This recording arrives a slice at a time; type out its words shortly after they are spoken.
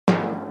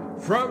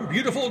From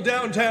beautiful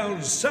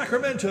downtown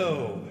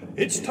Sacramento,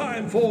 it's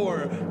time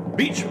for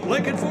Beach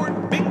Blanket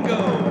Fort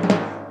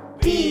Bingo.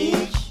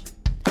 Beach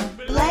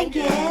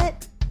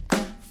Blanket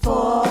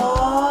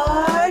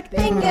Fort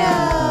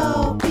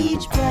Bingo.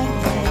 Beach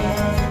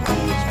Blanket,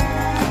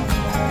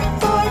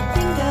 Fort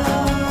Bingo,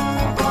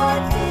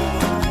 Fort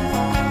Bingo.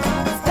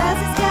 Spouse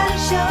has got a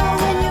show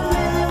when you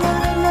really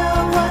want to know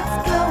what's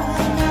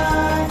going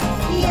on.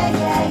 Yeah.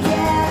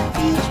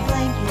 Beach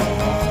Blanket,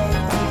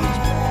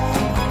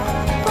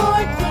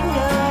 Fort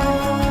Bingo,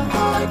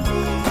 Fort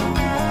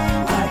Bingo.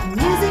 Art and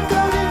music,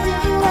 golden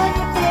view, and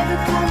your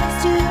favorite comics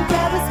too.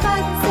 Grab a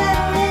spot and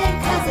settle in,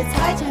 'cause it's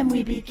high time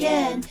we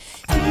begin.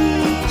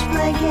 Beach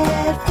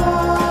Blanket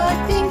Fort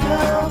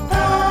Bingo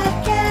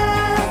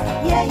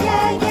Podcast.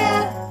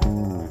 Yeah.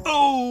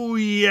 Oh,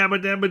 yabba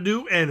dabba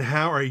doo, and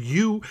how are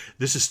you?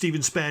 This is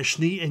Stephen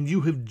Spashney, and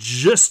you have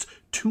just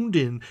tuned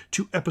in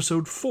to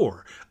episode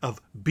 4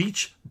 of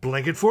Beach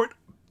Blanket Fort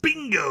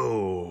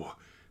Bingo.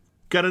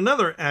 Got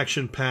another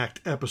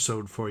action-packed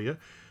episode for you,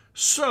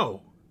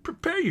 so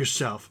prepare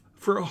yourself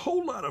for a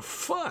whole lot of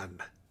fun.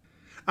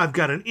 I've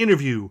got an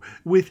interview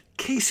with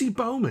Casey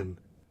Bowman,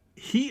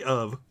 he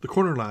of The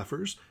Corner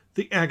Laughers,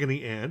 The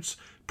Agony Ants,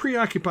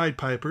 Preoccupied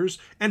Pipers,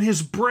 and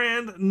his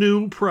brand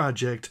new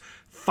project,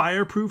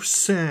 Fireproof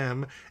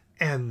Sam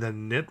and the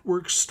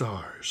Network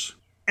Stars.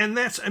 And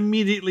that's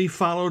immediately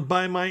followed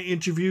by my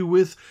interview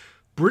with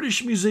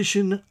British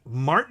musician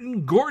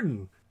Martin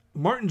Gordon.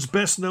 Martin's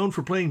best known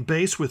for playing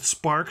bass with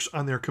Sparks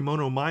on their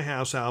Kimono My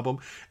House album,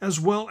 as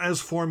well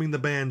as forming the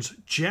bands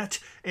Jet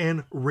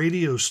and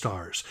Radio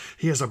Stars.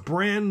 He has a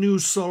brand new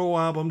solo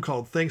album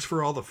called Thanks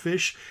for All the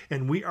Fish,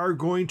 and we are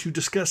going to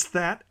discuss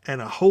that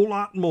and a whole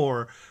lot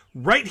more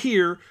right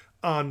here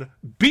on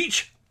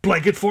Beach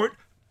Blanket Fort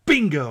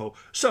Bingo.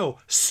 So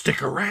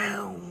stick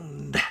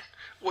around.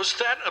 Was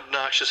that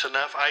obnoxious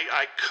enough?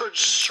 I could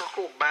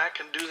circle back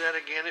and do that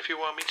again if you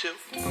want me to.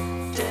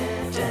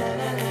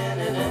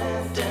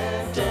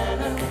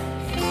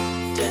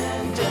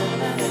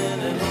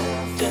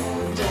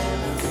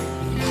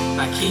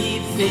 I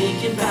keep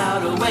thinking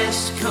about a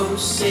West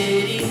Coast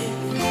city.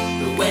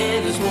 The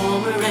weather's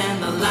warmer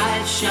and the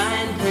lights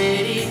shine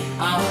pretty.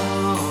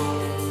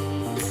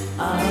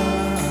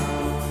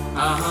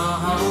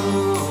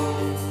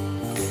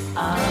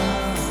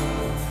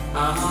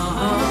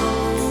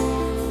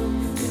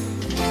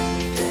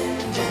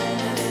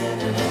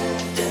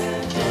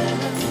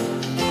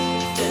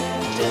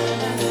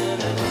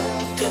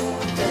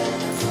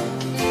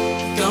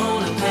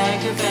 Gonna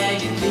pack a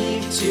bag and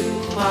leave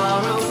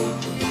tomorrow.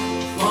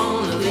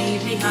 Wanna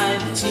leave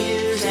behind the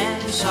tears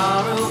and the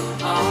sorrow.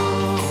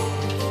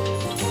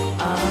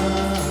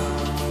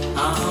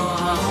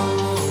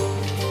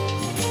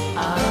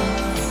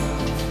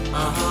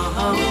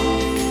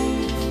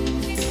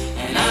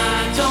 And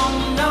I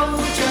don't know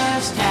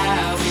just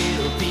how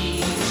it'll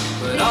be,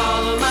 but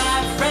all of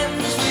my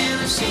friends will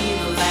have seen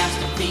the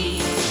last of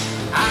me.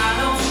 I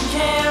don't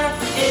care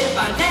if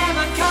I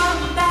never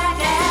come back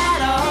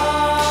at all.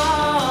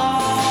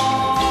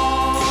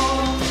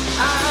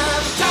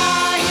 I'm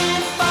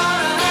trying for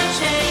a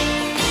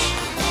change.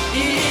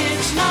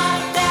 It's not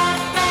that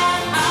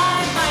bad,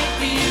 I might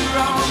be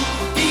wrong.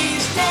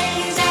 These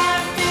days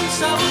have been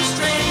so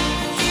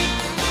strange.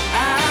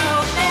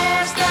 Out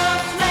there's the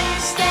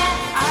place that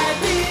I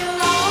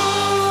belong.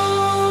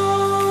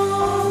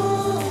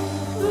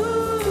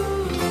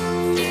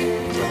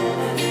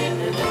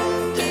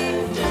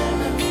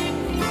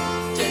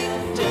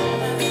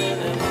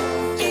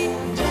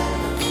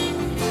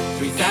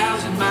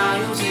 3,000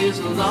 miles is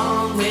a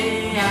long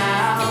way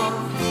out.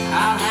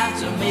 I'll have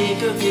to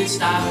make a pit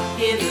stop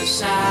in the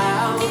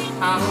south.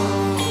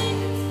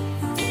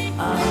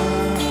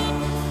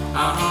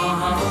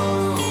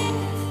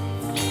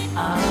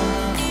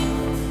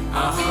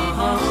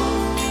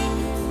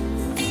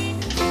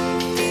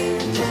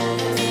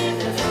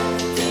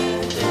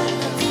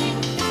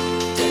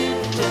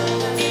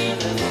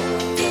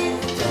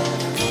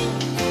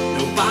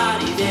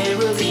 Nobody there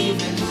will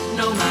even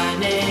know my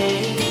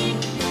name.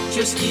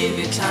 Just give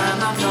it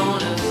time, I'm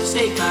gonna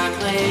stake my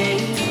claim.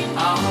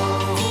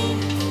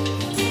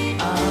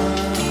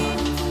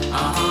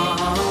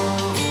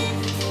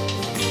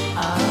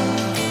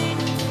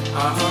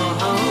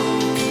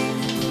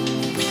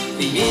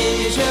 The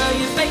image of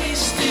your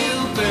face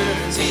still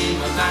burns in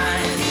my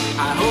mind.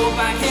 I hope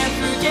I can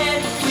forget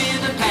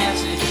with the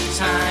passage of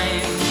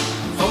time.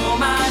 For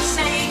my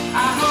sake,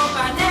 I hope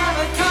I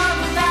never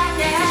come back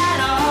at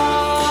all.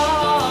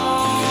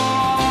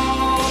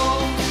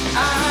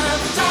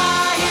 I'm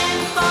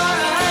dying for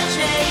a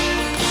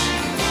change.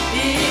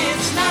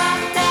 It's not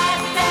that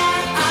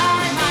bad, I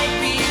might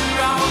be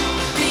wrong.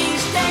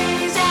 These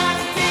days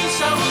have been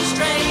so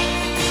strange.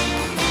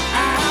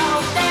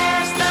 Out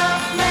there's the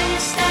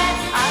place that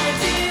I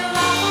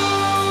belong.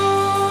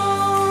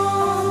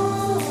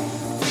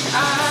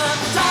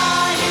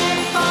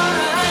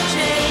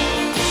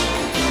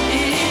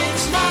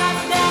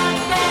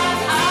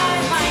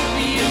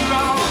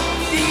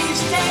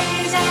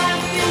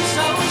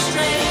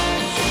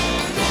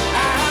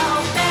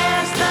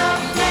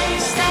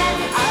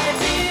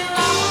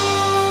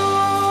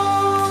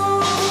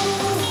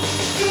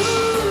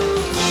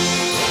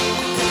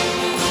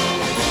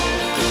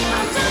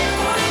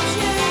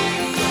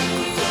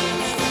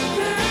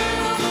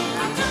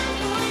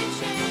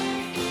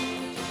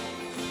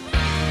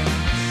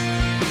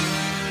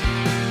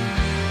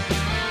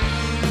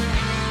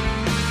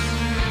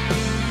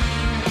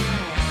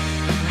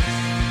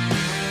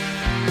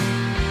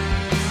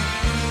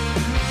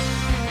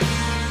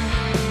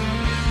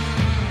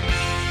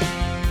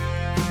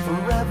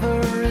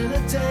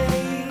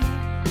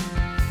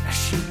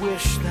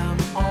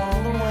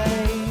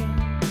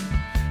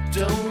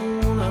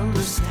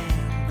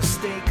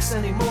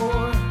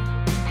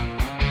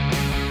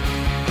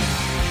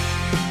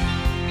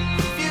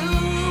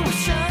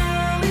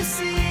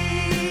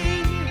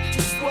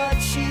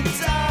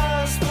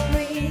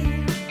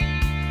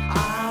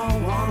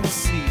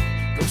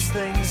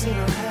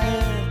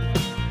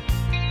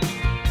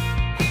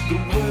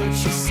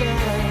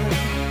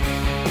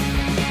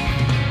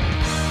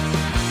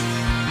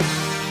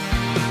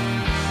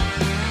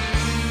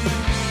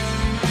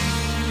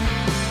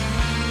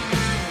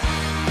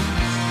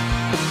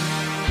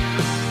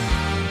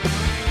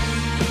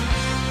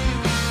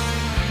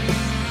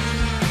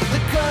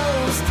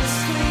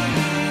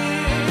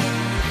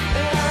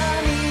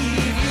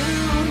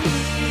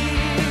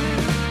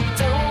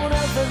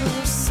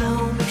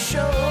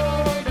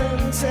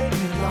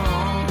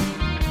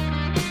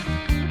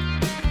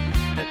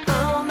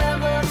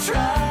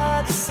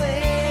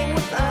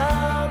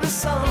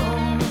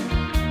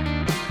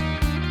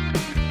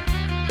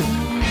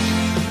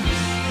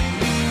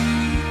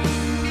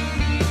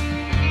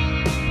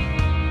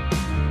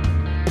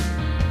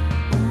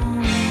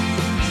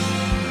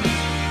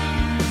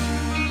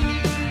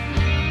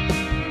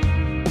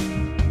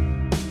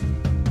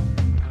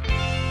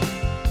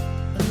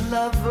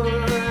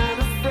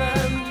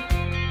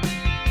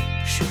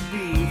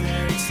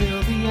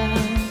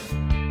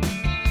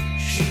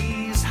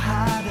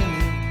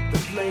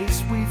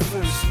 days we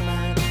first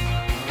met.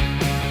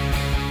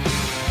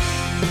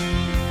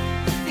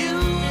 You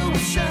will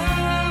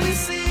surely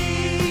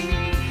see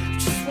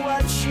just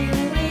what she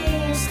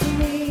means to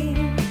me.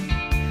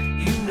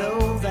 You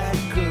know that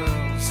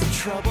girl's in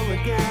trouble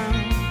again,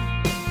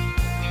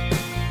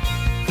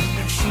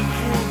 and she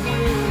can't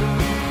win.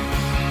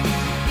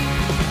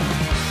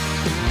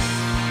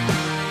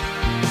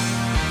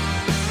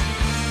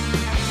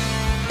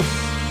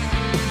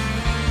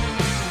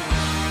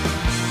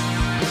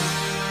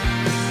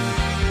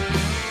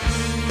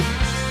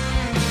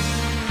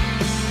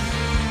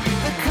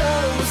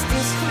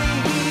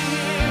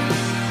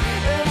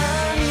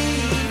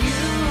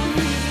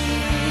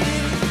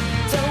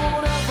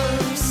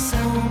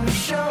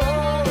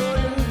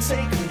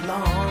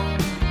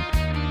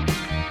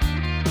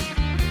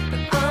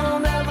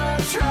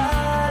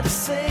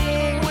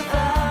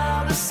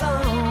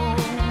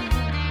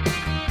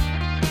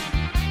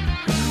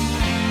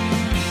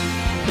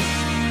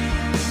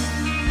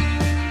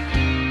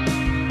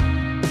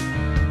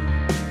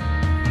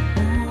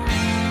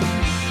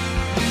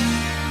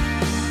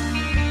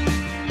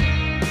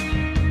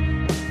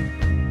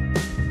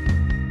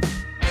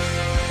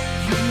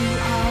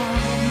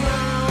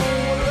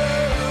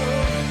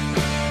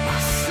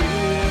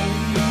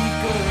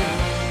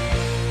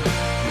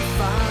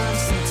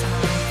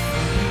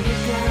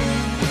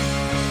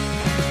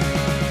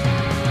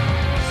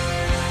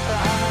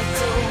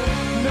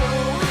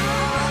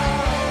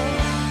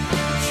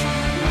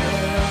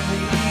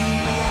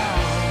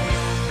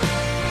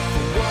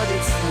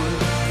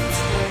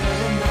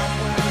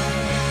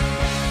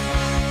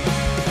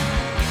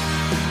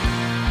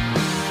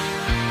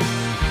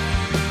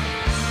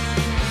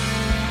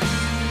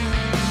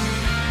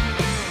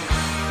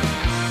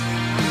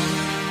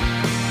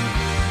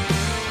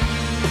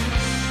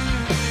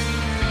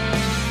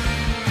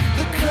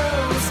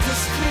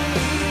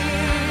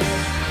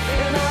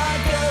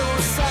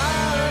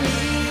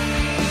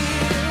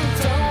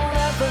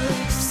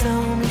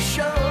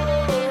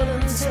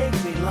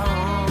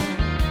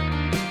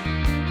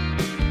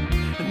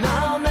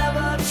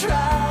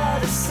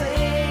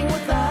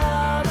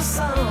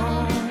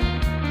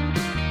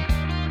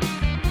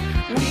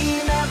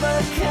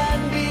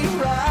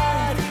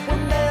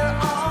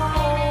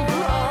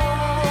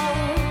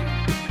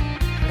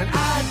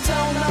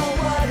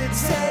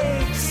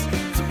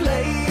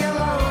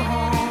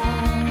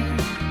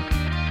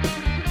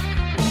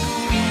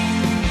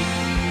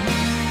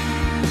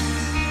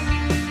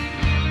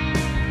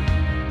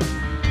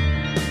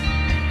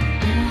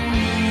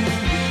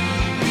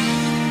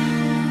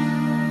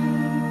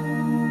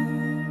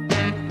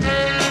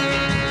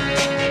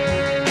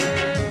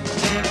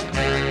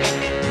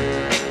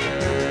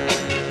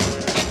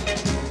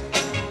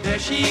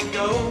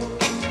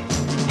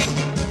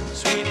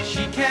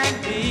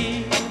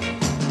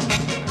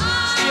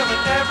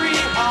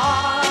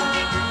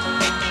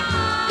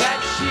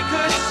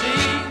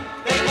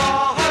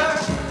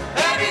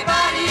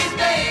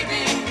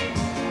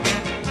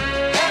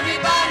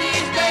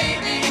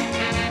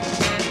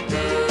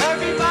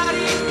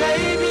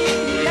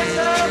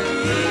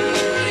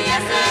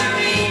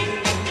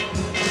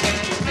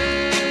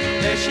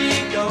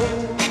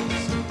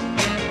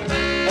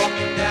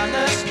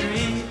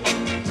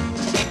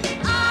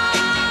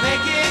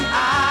 Making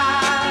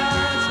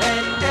eyes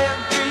at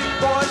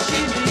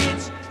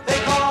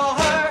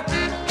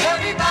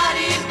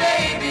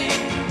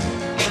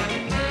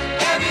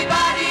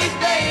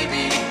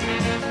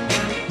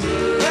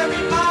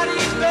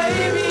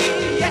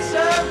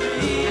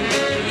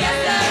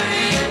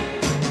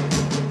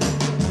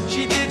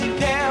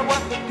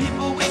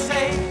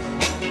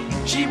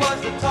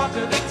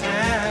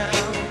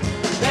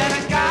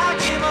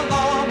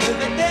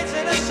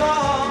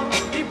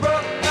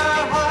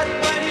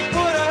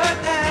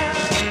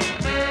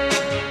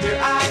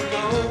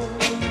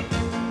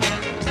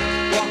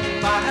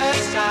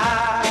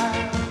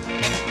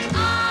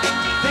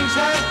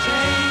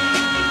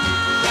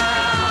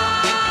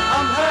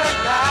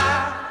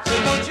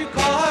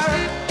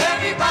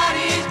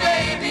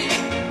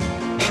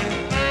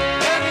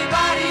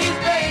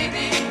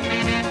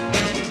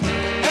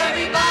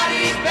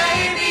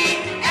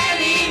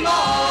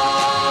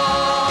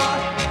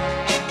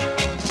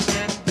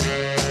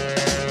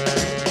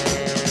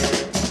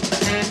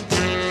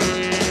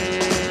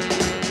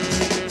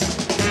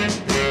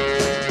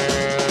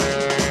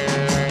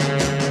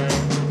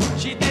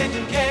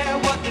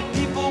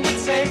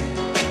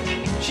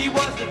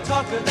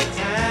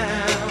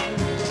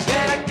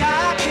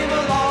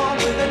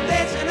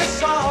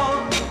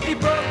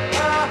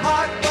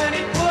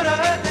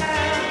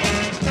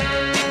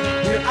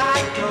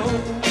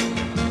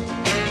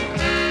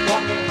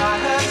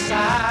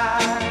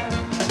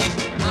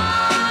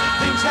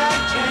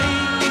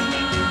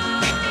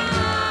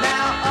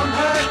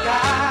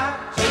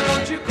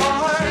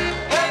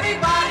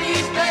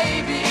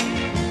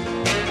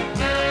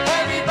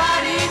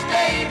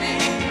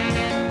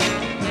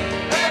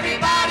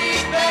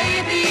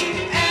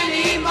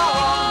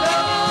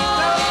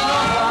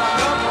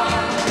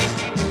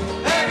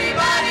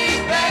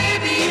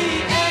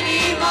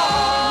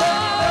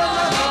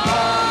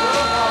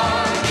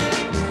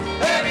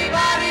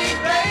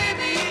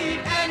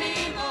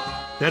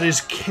That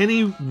is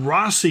Kenny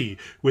Rossi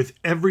with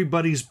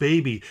Everybody's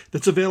Baby.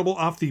 That's available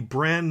off the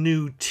brand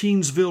new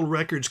Teensville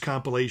Records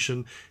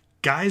compilation,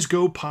 Guys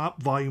Go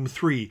Pop Volume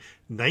 3,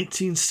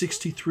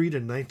 1963 to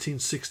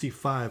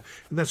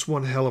 1965. And that's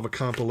one hell of a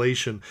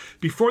compilation.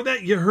 Before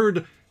that, you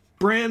heard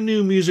brand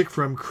new music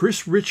from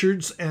Chris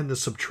Richards and the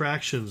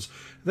Subtractions.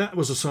 That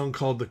was a song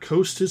called The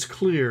Coast is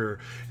Clear,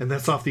 and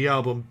that's off the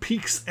album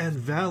Peaks and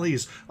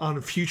Valleys on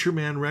Future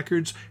Man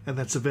Records, and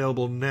that's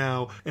available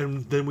now.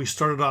 And then we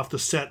started off the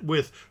set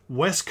with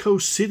West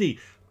Coast City,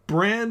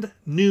 brand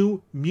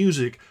new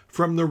music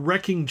from The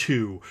Wrecking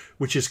Two,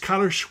 which is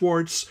Kyler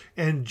Schwartz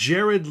and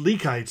Jared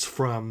Leakites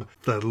from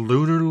The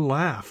Lunar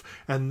Laugh,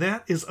 and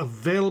that is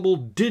available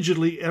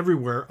digitally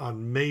everywhere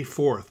on May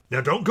 4th.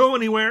 Now don't go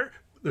anywhere.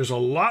 There's a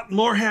lot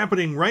more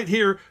happening right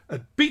here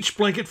at Beach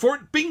Blanket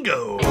Fort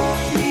Bingo. Beach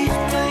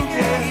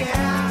Blanket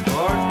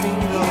Fort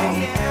Bingo.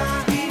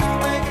 Beach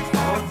Blanket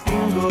Fort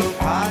Bingo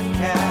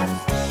podcast.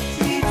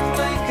 Beach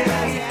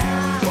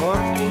Blanket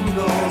Fort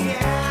Bingo.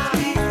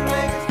 Beach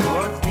Blanket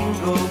Fort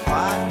Bingo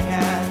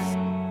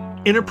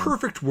podcast. In a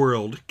perfect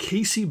world,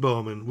 Casey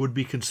Bowman would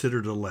be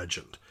considered a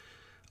legend.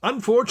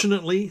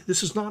 Unfortunately,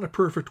 this is not a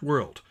perfect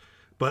world.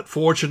 But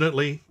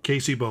fortunately,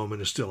 Casey Bowman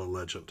is still a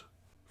legend.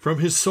 From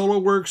his solo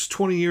works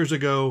 20 years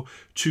ago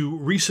to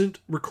recent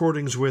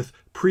recordings with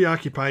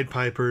Preoccupied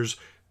Pipers,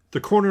 The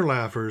Corner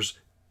Laughers,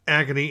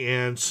 Agony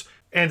Ants,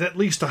 and at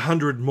least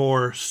 100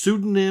 more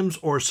pseudonyms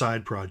or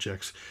side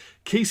projects,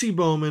 Casey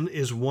Bowman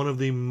is one of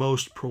the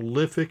most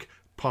prolific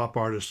pop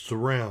artists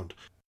around.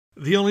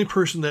 The only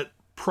person that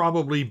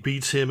probably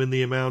beats him in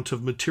the amount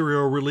of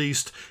material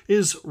released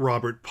is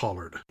Robert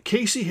Pollard.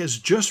 Casey has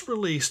just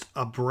released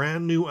a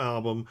brand new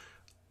album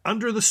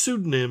under the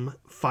pseudonym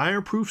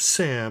Fireproof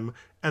Sam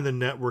and the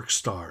Network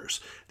Stars.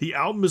 The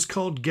album is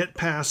called Get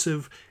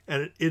Passive,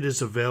 and it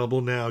is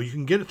available now. You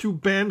can get it through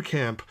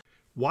Bandcamp.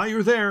 While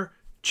you're there,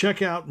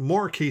 check out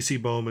more Casey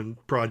Bowman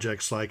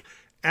projects like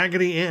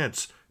Agony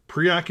Ants,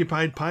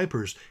 Preoccupied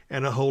Pipers,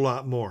 and a whole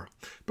lot more.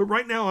 But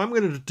right now, I'm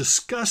going to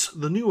discuss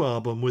the new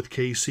album with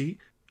Casey,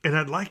 and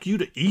I'd like you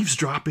to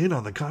eavesdrop in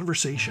on the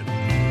conversation.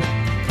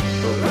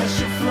 The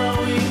rush of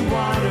flowing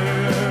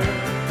water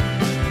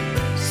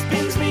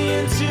spins me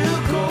into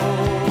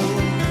gold.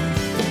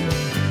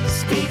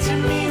 Speak to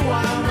me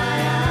while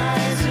my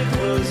eyes are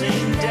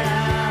closing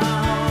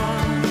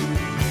down,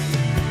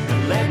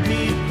 and let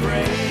me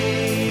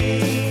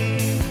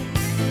pray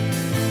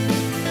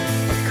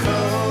a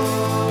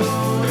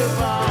coat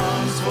of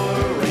arms for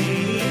a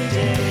rainy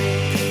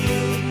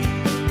day.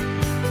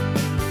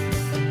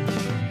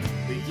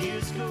 The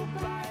years go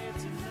by.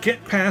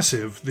 Get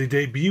Passive, the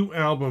debut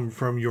album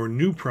from your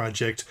new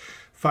project,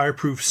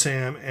 Fireproof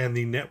Sam and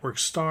the Network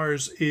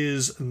Stars,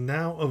 is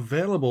now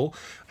available.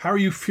 How are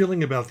you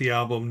feeling about the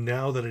album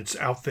now that it's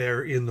out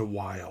there in the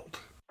wild?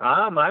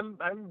 I'm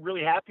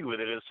really happy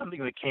with it. It's something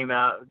that came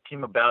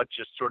about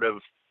just sort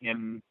of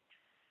in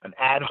an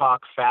ad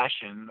hoc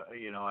fashion.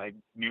 You know, I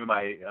knew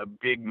a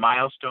big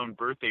milestone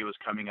birthday was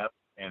coming up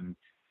and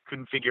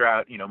couldn't figure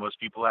out, most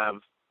people have,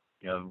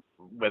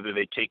 whether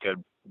they take a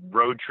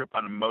road trip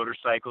on a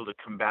motorcycle to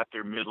combat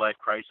their midlife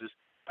crisis.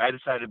 I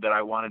decided that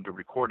I wanted to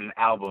record an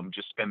album,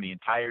 just spend the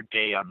entire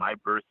day on my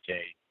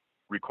birthday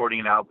recording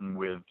an album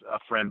with a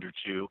friend or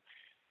two.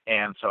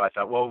 And so I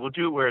thought, well, we'll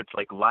do it where it's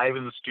like live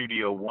in the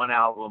studio, one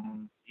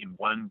album in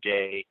one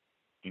day,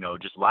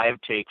 just live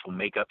takes, we'll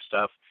make up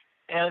stuff.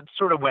 And it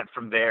sort of went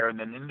from there, and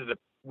then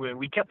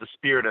we kept the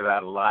spirit of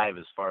that alive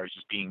as far as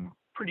just being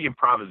pretty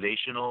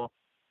improvisational.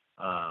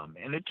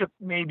 And it took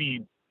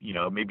maybe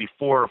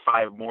 4 or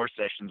 5 more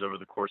sessions over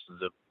the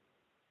courses of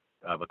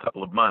a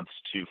couple of months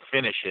to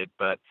finish it.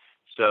 But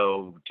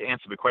so to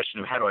answer the question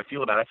of how do I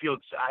feel about it,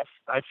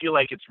 I feel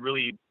like it's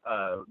really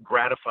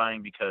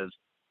gratifying because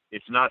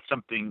it's not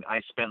something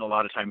I spent a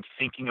lot of time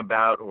thinking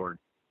about or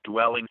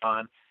dwelling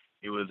on.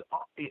 It was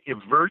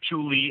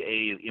virtually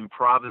a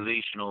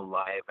improvisational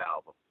live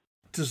album.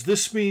 Does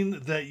this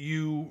mean that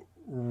you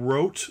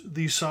wrote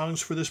these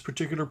songs for this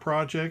particular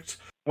project?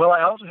 Well,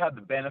 I also had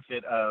the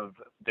benefit of,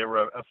 there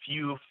were a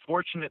few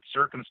fortunate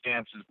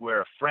circumstances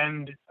where a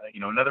friend,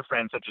 another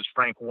friend such as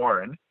Frank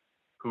Warren,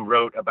 who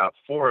wrote about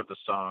 4 of the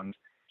songs,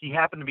 he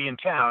happened to be in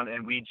town,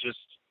 and we just,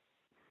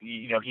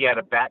 he had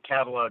a back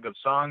catalog of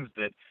songs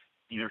that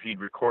either he'd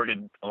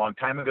recorded a long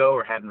time ago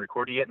or hadn't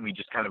recorded yet, and we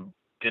just kind of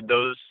did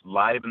those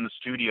live in the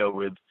studio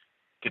with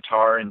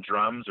guitar and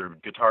drums, or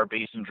guitar,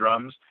 bass, and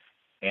drums,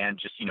 and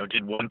just,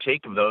 did one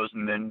take of those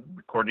and then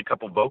recorded a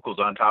couple vocals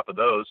on top of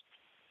those.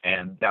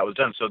 And that was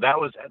done. So that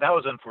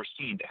was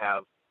unforeseen to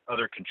have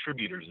other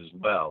contributors as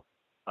well.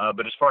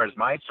 But as far as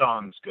my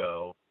songs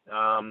go,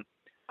 I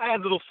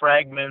had little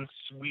fragments.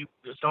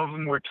 Some of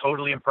them were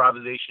totally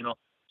improvisational.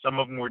 Some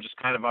of them were just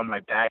kind of on my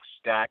back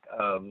stack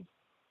of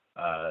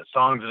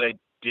songs that I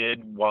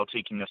did while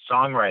taking a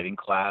songwriting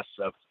class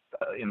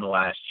in the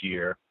last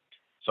year.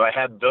 So I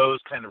had those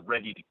kind of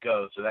ready to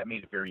go. So that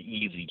made it very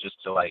easy just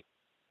to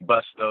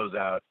bust those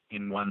out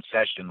in one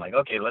session. Like,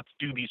 okay, let's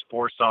do these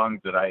 4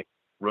 songs that I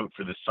wrote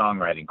for this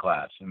songwriting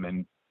class, and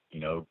then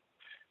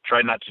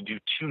try not to do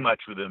too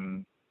much with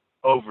them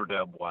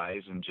overdub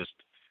wise, and just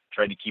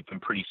tried to keep them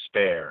pretty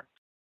spare.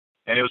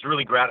 And it was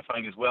really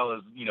gratifying as well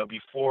as,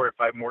 before, if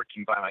I'm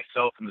working by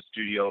myself in the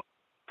studio,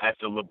 I have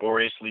to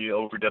laboriously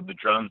overdub the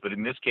drums. But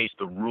in this case,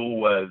 the rule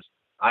was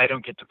I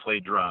don't get to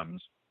play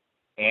drums.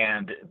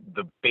 And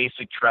the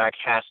basic track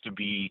has to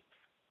be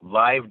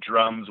live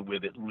drums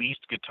with at least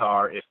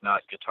guitar, if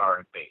not guitar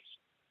and bass.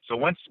 So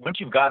once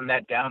you've gotten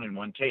that down in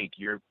one take,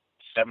 you're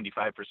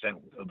 75%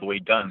 of the way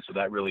done. So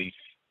that really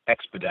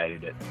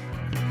expedited it.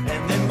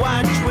 And then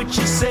watch what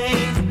you say,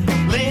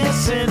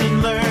 listen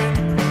and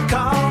learn.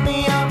 Call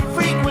me up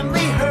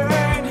frequently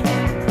heard.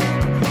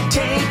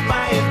 Take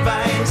my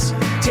advice,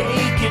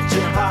 take it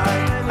to heart.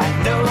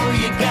 I know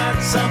you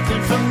got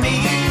something for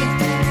me.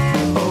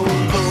 Oh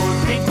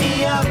Lord, pick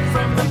me up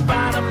from the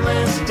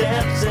bottomless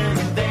depths,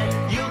 and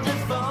then you'll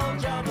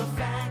divulge all the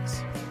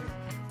facts.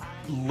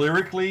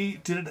 Lyrically,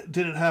 did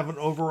it have an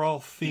overall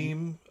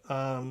theme,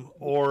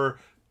 or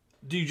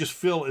do you just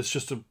feel it's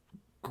just a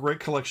great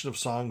collection of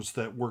songs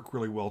that work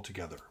really well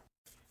together?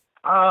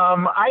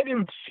 I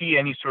didn't see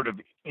any sort of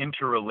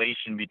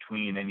interrelation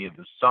between any of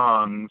the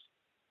songs.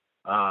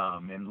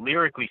 And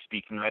lyrically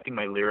speaking, I think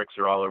my lyrics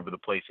are all over the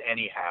place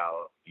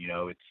anyhow.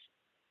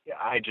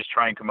 I just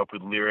try and come up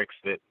with lyrics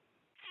that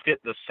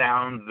fit the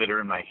sounds that are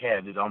in my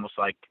head. It's almost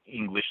like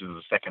English is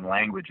a second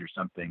language or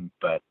something.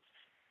 But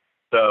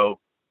so,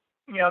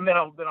 and then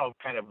I'll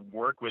kind of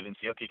work with it and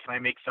say, okay, can I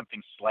make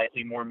something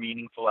slightly more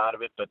meaningful out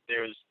of it? But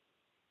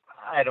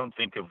I don't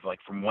think of like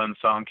from one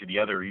song to the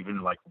other,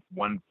 even like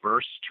one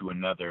verse to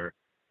another,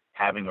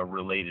 having a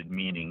related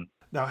meaning.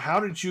 Now, how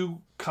did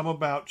you come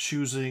about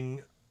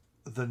choosing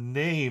the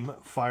name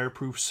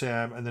Fireproof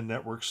Sam and the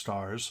Network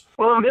Stars?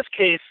 Well, in this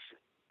case,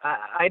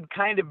 I'd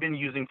kind of been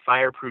using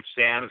Fireproof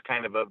Sam as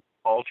kind of a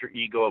alter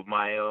ego of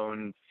my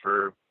own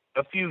for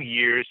a few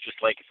years. Just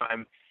like if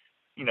I'm,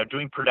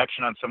 doing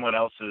production on someone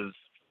else's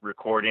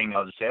recording,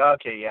 I'll just say,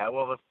 okay, yeah,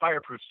 well, the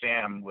Fireproof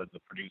Sam was the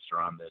producer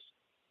on this.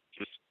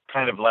 Just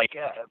kind of like,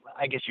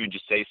 I guess you would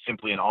just say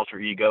simply an alter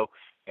ego.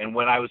 And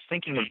when I was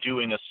thinking of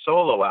doing a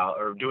solo out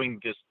or doing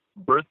this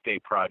birthday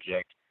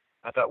project,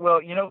 I thought, well,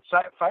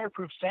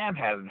 Fireproof Sam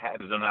hasn't had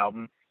his own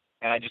album.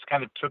 And I just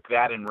kind of took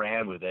that and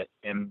ran with it.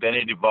 And then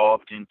it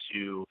evolved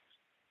into,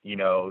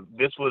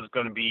 this was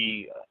going to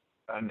be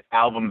an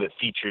album that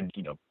featured,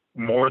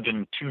 more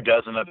than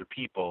 24 other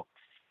people.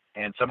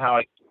 And somehow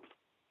I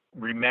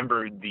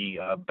remembered the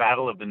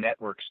Battle of the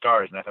Network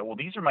Stars. And I thought, well,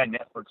 these are my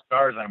network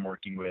stars I'm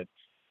working with.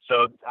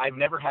 So I've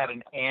never had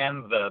an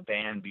and the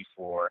band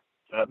before.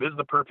 This is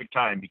the perfect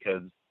time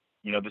because,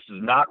 this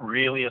is not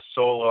really a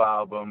solo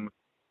album,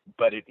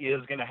 but it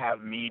is going to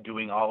have me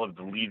doing all of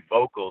the lead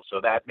vocals. So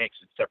that makes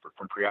it separate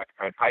from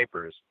Preoccupied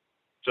Pipers.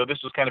 So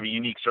this was kind of a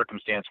unique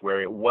circumstance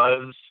where it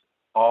was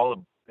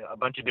all a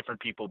bunch of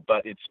different people,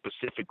 but it's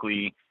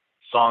specifically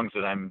songs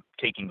that I'm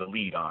taking the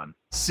lead on.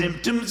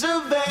 Symptoms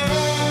of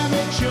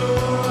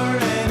amateur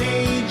and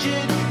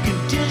aged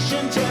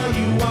condition tell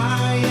you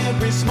why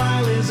every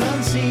smile is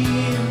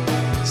unseen.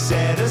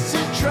 Set us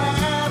a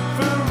trap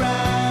for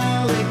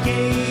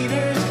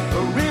alligators,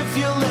 or if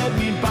you let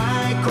me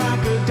by,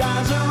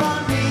 crocodiles are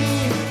on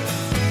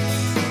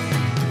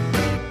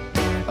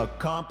me.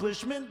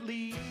 Accomplishment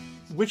leads.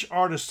 Which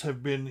artists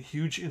have been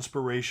huge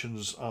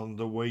inspirations on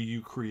the way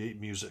you create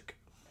music?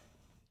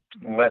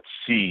 Let's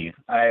see.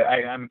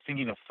 I'm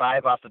thinking of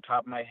 5 off the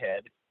top of my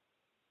head.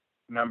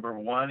 Number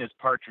 1 is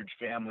Partridge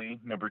Family.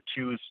 Number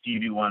 2 is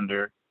Stevie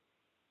Wonder.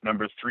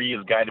 Number 3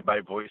 is Guided by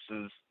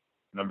Voices.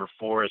 Number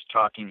 4 is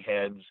Talking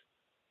Heads.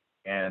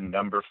 And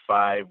number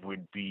 5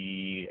 would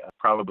be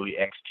probably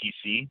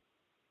XTC.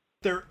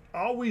 There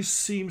always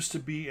seems to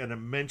be an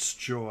immense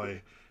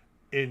joy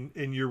in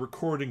your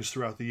recordings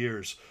throughout the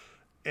years.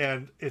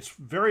 And it's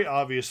very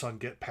obvious on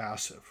Get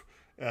Passive,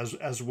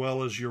 as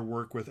well as your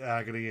work with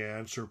Agony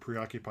Ants or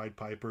Preoccupied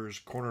Pipers,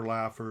 Corner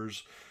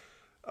Laughers.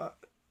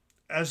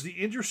 As the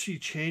industry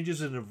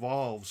changes and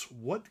evolves,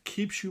 what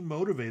keeps you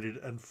motivated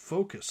and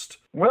focused?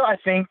 Well, I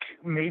think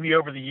maybe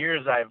over the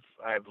years I've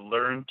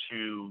learned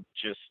to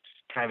just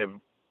kind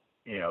of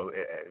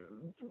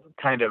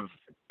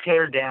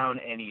tear down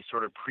any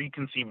sort of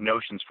preconceived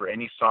notions for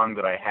any song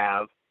that I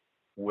have.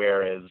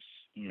 Whereas,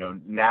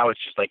 now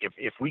it's just like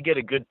if we get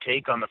a good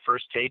take on the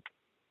first take,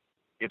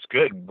 it's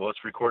good. Well,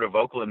 let's record a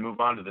vocal and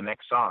move on to the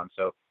next song.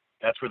 So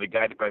that's where the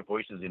Guided by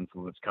Voices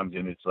influence comes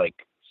in. It's like,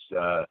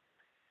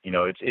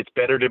 it's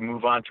better to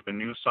move on to a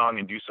new song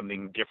and do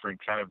something different,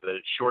 kind of the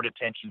short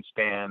attention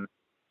span,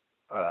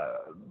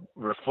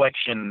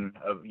 reflection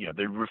of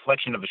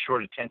the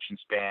short attention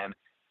span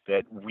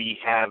that we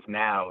have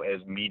now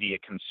as media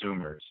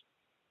consumers.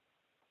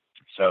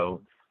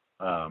 So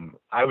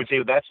I would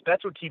say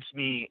that's what keeps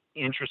me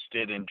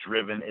interested and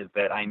driven, is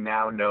that I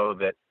now know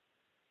that,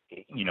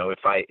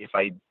 if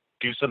I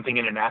do something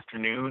in an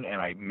afternoon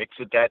and I mix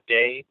it that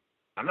day,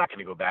 I'm not going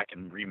to go back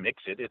and remix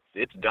it.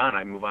 It's done.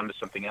 I move on to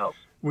something else.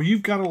 Well,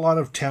 you've got a lot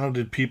of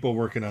talented people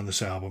working on this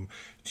album.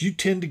 Do you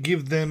tend to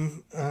give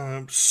them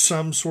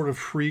some sort of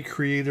free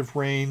creative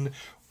reign,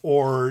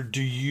 or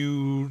do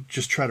you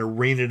just try to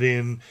rein it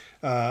in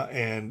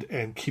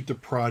and keep the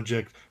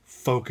project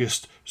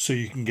focused so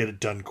you can get it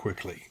done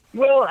quickly?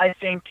 Well, I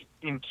think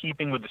in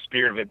keeping with the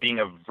spirit of it being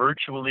a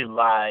virtually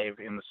live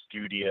in the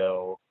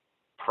studio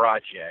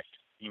project,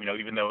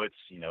 even though it's,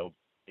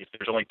 if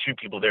there's only two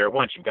people there at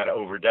once, you've got to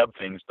overdub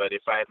things. But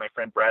if I had my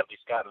friend Bradley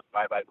Scott of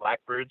Bye Bye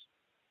Blackbirds,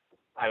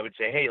 I would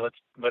say, hey,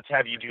 let's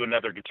have you do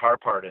another guitar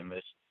part in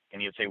this.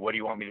 And he'd say, what do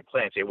you want me to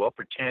play? I'd say, well,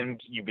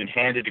 pretend you've been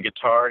handed a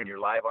guitar and you're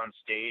live on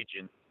stage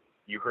and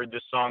you heard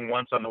this song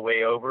once on the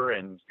way over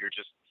and you're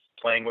just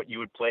playing what you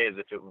would play as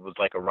if it was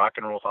like a Rock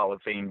and Roll Hall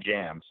of Fame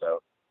jam. So,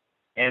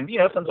 and,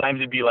 sometimes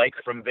it'd be like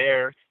from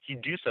there,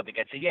 he'd do something.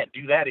 I'd say, yeah,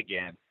 do that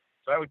again.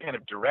 So I would kind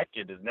of direct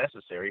it as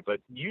necessary. But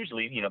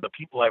usually, the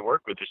people I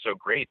work with are so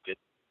great that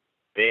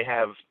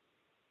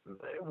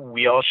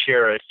we all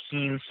share a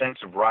keen sense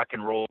of rock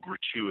and roll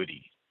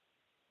gratuity.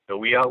 So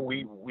we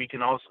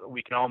can all,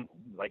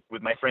 like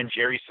with my friend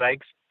Jerry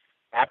Sykes,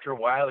 after a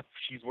while, if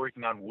she's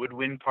working on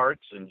woodwind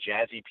parts and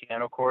jazzy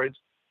piano chords,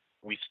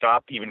 we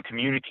stop even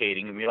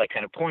communicating and we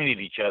kind of point at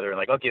each other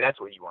and okay, that's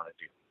what you want to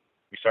do.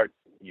 We start,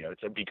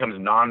 it becomes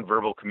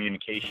nonverbal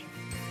communication.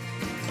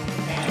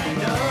 And I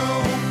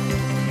know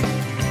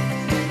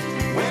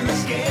when the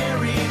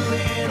scary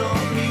little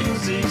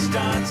music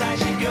starts, I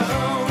should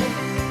go.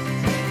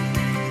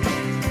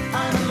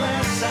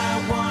 Unless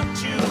I want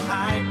to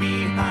hide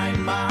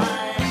behind my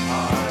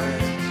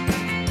heart.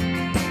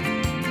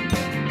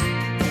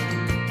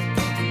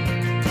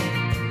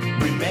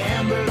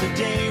 Remember the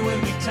day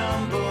when we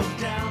tumbled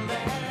down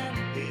that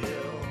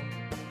hill.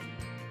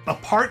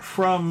 Apart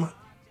from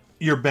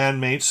your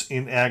bandmates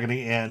in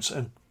Agony Ants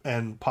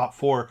and Pop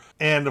 4,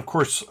 and of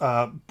course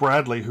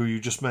Bradley, who you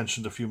just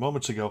mentioned a few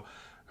moments ago,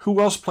 who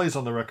else plays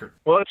on the record?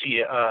 Well, let's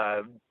see.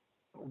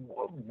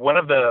 One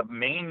of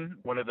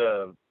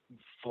the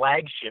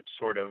flagship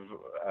sort of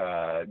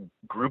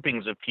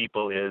groupings of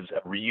people is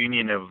a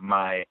reunion of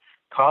my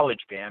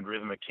college band,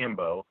 Rhythm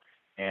Akimbo,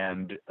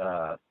 and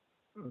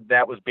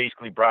that was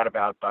basically brought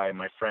about by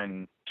my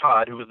friend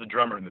Todd, who was the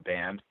drummer in the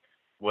band,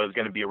 was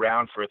going to be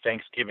around for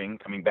Thanksgiving,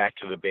 coming back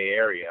to the Bay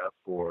Area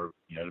for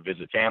to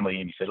visit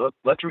family, and he said,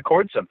 let's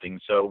record something.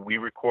 So we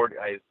record.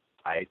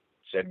 I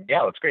said,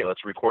 yeah, that's great.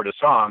 Let's record a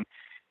song,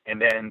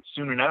 and then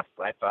soon enough,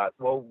 I thought,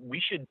 well, we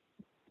should,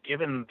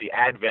 given the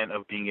advent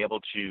of being able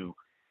to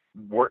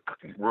work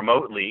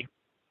remotely,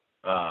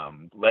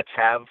 let's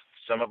have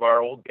some of our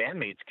old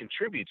bandmates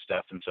contribute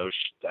stuff. And so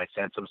I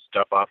sent some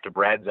stuff off to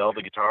Brad Zell,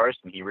 the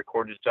guitarist, and he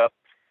recorded stuff.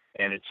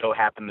 And it so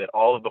happened that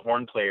all of the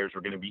horn players were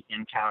going to be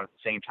in town at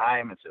the same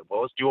time, and said,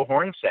 well, let's do a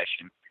horn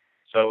session.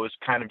 So it was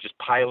kind of just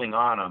piling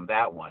on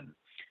that one.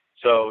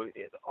 So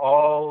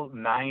all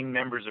 9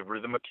 members of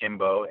Rhythm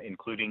Akimbo,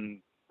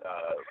 including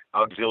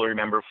auxiliary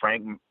member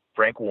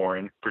Frank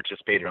Warren,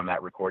 participated on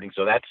that recording.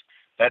 So that's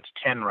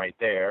 10 right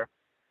there.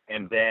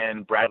 And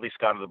then Bradley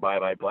Scott of the Bye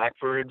Bye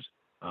Blackbirds,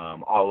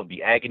 all of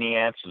the Agony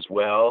Ants as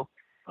well,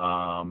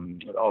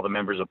 all the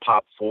members of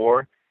Pop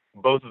 4.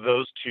 Both of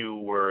those two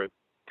were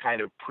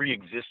kind of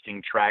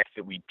pre-existing tracks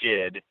that we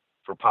did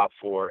for Pop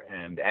 4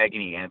 and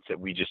Agony Ants that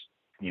we just,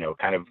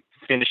 kind of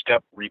finished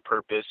up,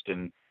 repurposed,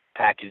 and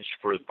packaged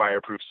for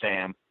Fireproof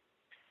Sam.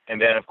 And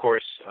then, of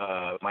course,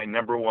 my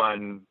number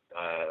one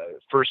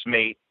first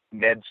mate,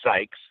 Ned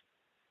Sykes,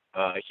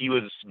 he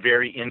was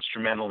very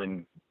instrumental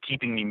in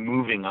keeping me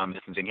moving on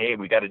this and saying, hey,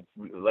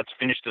 let's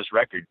finish this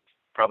record.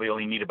 Probably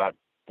only need about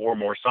 4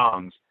 more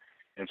songs.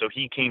 And so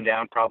he came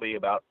down probably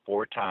about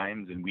 4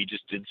 times, and we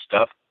just did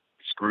stuff,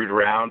 screwed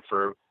around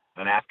for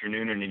an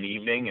afternoon and an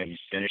evening, and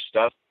finished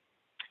stuff.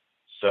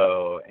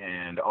 So,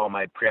 and all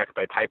my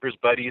Preoccupied Pipers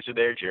buddies are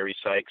there, Jerry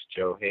Sykes,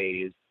 Joe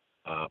Hayes,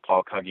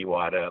 Paul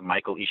Kagiwara,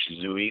 Michael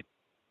Ishizui.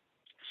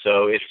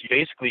 So it's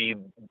basically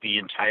the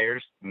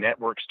entire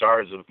network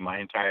stars of my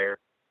entire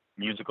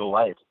musical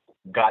life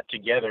got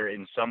together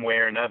in some way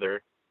or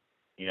another.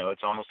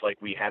 It's almost like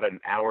we had an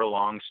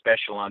hour-long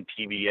special on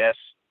PBS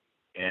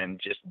and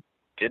just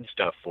did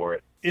stuff for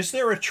it. Is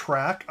there a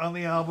track on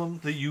the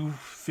album that you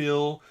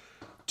feel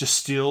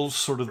distills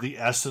sort of the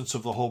essence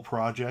of the whole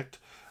project?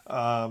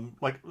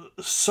 Like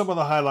some of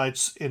the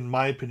highlights, in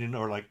my opinion,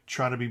 are like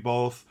Trying to Be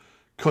Both,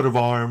 Coat of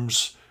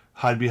Arms,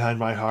 Hide Behind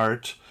My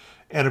Heart.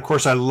 And of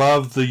course, I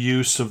love the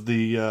use of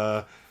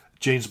the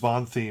James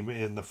Bond theme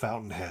in The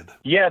Fountainhead.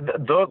 Yeah,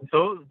 those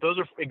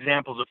are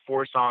examples of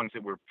 4 songs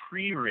that were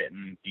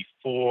pre-written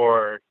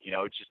before,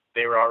 just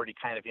they were already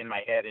kind of in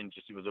my head, and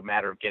just it was a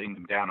matter of getting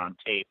them down on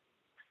tape.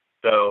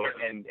 So,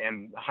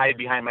 and Hide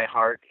Behind My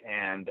Heart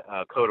and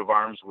Coat of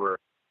Arms were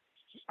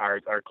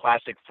our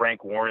classic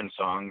Frank Warren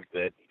songs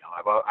that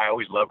I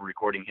always loved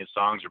recording his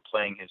songs or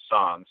playing his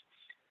songs.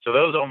 So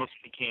those almost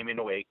became, in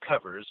a way,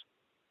 covers.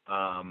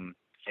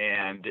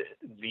 And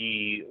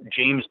the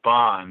James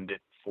Bond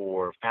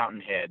for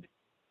Fountainhead,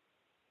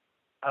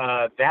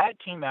 that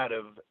came out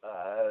of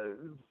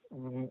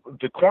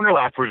the Corner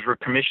Laughers were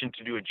commissioned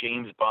to do a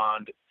James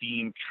Bond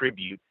theme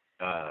tribute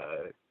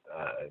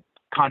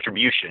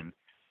contribution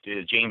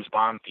to James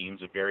Bond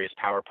themes of various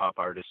power pop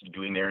artists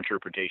doing their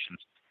interpretations.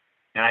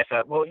 And I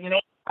thought, well,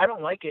 I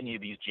don't like any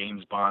of these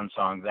James Bond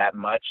songs that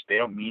much. They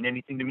don't mean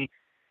anything to me.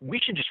 we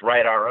should just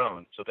write our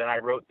own. So then I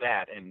wrote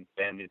that, and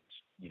then it's,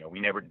 we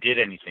never did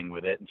anything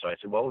with it. And so I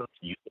said, well, let's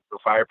use it for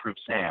Fireproof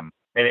Sam.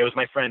 And it was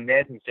my friend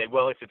Ned who said,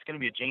 well, if it's going to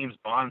be a James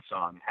Bond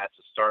song, it has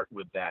to start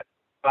with that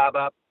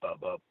ba-ba,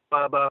 ba-ba,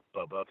 ba-ba,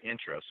 ba-ba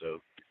intro. So,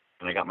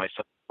 and I got my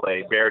son to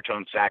play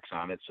baritone sax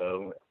on it.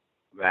 So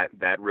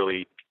that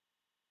really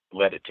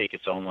let it take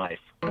its own life.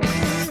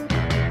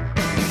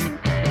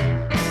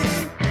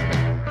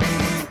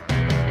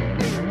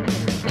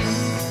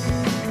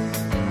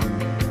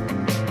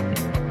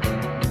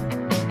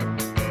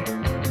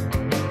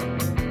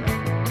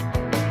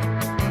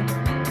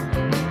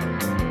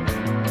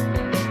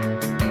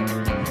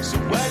 So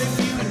what if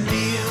you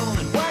kneel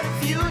and what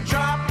if you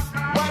drop?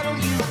 What'll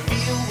you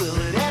feel? Will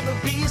it ever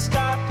be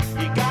stopped?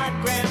 You got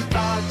grand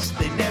thoughts,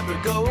 they never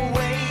go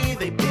away.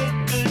 They pick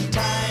good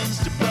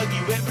times to bug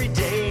you every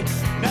day.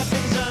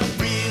 Nothing's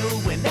unreal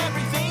when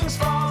everything's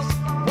false.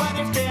 What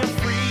if they're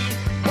free?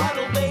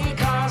 What'll they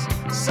cost?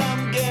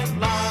 Some get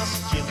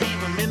lost, you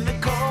leave them in the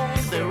cold.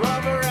 They're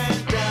over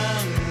and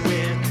done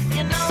with.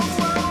 You know,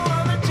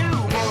 oh, they're too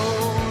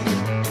old.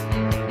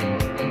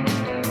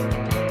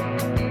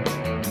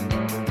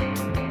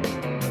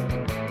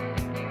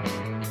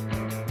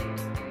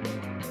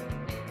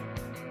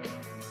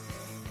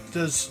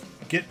 Does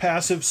Get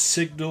Passive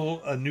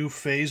signal a new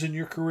phase in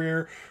your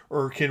career,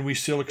 or can we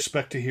still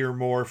expect to hear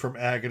more from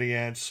Agony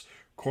Ants,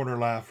 Corner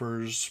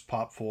Laughers,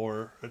 Pop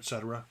 4,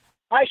 etc.?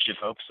 I should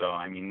hope so.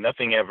 I mean,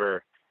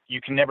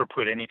 you can never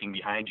put anything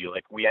behind you.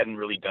 Like, we hadn't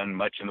really done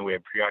much in the way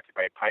of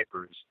Preoccupied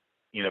Pipers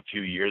in a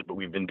few years, but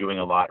we've been doing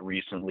a lot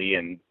recently,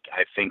 and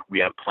I think we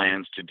have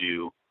plans to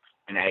do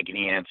an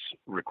Agony Ants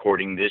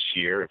recording this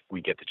year if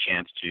we get the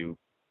chance to,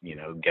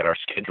 get our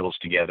schedules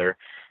together.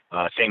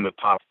 Same with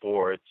Pop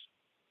 4.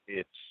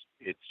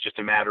 It's just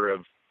a matter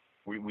of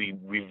we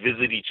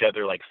visit each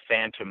other like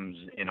phantoms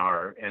in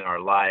our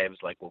lives.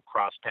 Like, we'll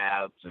cross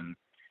paths, and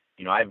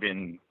I've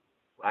been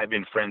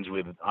friends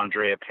with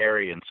Andrea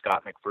Perry and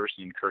Scott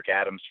McPherson and Kirk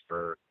Adams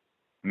for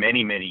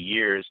many, many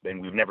years,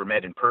 and we've never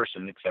met in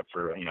person except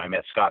for, I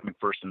met Scott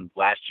McPherson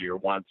last year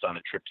once on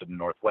a trip to the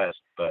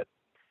Northwest. But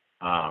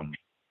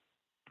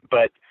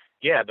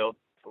yeah,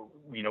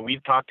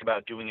 we've talked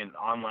about doing an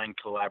online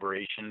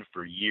collaboration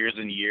for years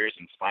and years,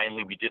 and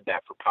finally we did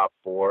that for Pop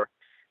 4.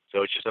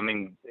 So it's just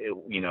something,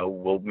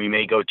 we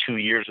may go 2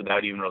 years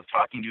without even really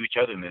talking to each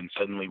other, and then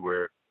suddenly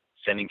we're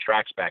sending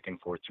tracks back and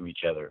forth to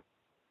each other.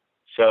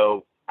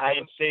 So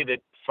I'd say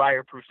that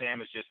Fireproof Sam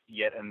is just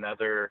yet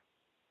another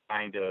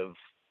kind of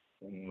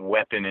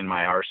weapon in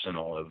my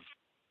arsenal of,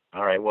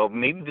 all right, well,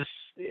 maybe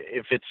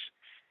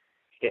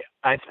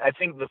I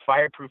think the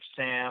Fireproof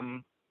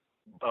Sam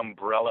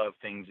umbrella of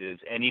things is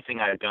anything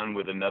I've done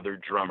with another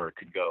drummer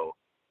could go.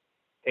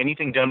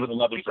 Anything done with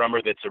another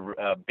drummer that's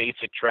a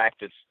basic track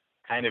that's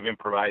kind of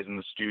improvised in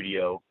the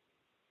studio,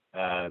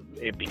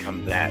 it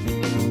becomes that.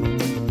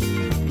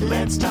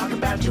 Let's talk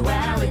about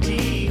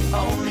duality,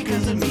 only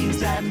 'cause it means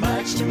that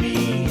much to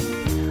me.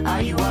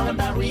 Are you all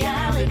about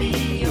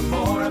reality or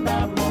more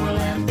about moral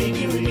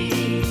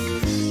ambiguity?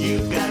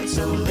 You've got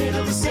so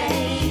little to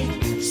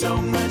say, so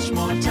much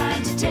more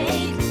time to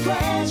take.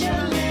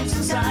 Pleasure lives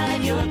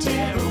inside your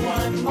terror,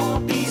 one more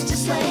beast to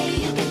slay.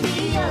 You can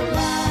be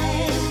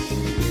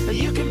alive, or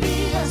you can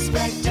be a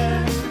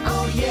specter.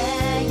 Oh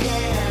yeah,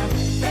 yeah.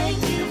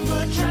 Thank you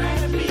for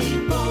trying to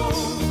be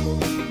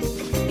bold.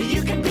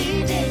 You can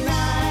be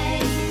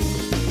denied,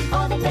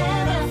 or the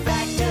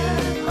benefactor.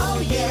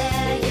 Oh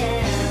yeah,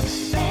 yeah.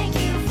 Thank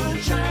you for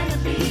trying to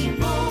be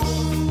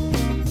bold.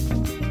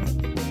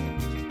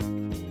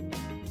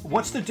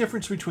 What's the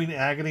difference between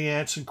Agony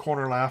Ants and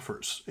Corner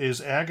Laughers?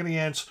 Is Agony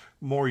Ants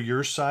more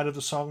your side of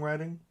the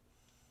songwriting?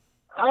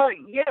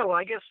 Yeah, well,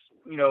 I guess,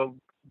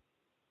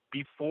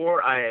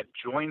 before I had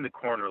joined the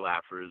Corner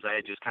Laughers, I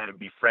had just kind of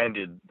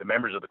befriended the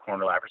members of the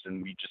Corner Laughers,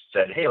 and we just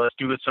said, hey, let's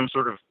do some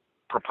sort of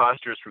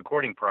preposterous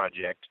recording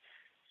project.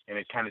 And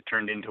it kind of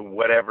turned into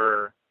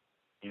whatever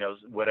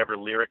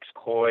lyrics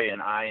Coy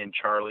and I and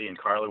Charlie and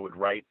Carla would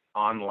write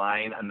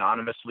online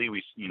anonymously.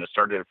 We,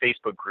 started a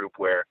Facebook group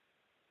where,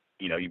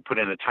 you put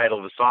in the title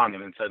of the song,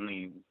 and then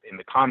suddenly in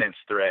the comments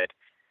thread,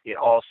 it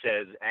all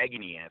says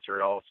Agony Ants,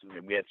 or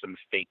we had some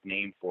fake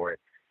name for it,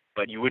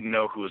 but you wouldn't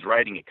know who was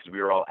writing it because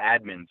we were all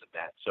admins of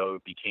that. So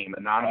it became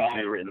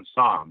anonymously written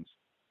songs.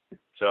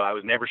 So I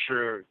was never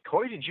sure,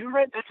 Coy, did you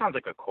write? That sounds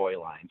like a Coy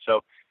line.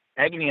 So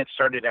Agony Ants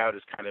started out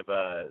as kind of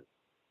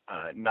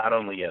not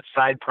only a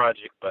side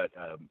project, but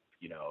a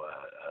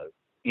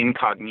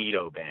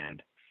incognito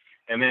band.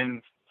 And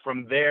then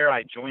from there,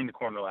 I joined the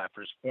Corner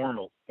Laughers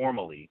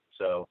formally.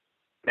 So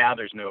now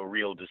there's no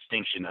real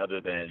distinction other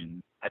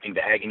than I think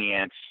the Agony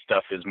Ants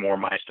stuff is more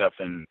my stuff,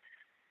 and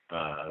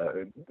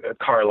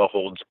Carla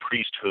holds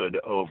priesthood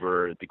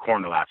over the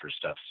Corner Laughers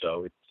stuff.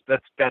 So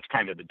that's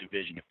kind of the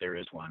division, if there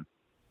is one.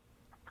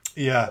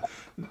 Yeah.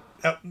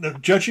 Now,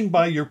 judging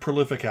by your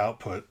prolific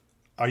output,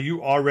 are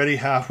you already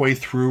halfway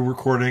through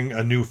recording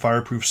a new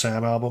Fireproof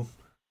Sam album?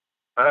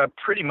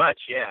 Pretty much,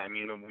 yeah. I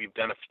mean, we've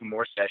done a few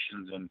more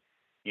sessions, and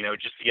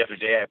just the other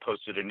day I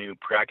posted a new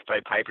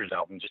Preoccupied Pipers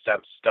album, just out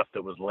of stuff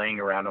that was laying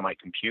around on my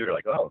computer.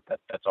 Like, oh,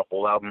 that's a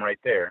whole album right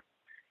there.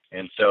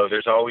 And so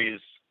there's always,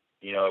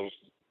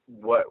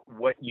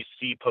 what you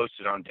see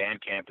posted on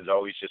Bandcamp is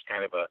always just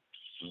kind of a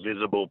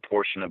visible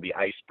portion of the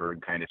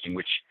iceberg kind of thing,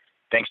 which,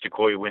 thanks to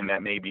Coy Wynn,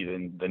 that may be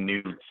the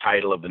new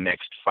title of the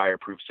next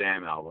Fireproof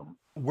Sam album.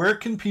 Where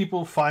can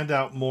people find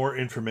out more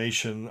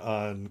information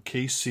on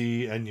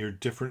KC and your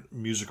different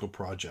musical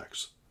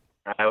projects?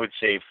 I would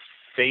say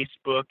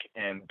Facebook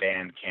and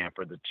Bandcamp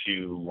are the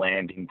two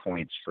landing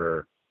points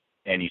for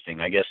anything.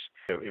 I guess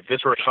if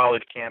this were a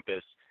college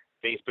campus,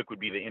 Facebook would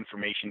be the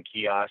information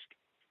kiosk,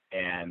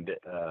 and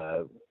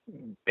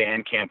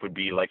Bandcamp would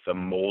be like the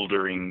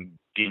moldering,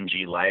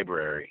 dingy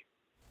library.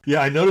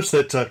 Yeah, I noticed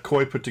that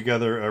Coy put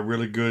together a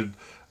really good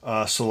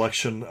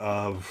selection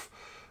of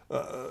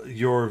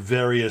your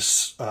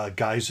various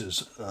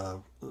guises,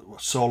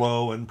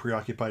 solo and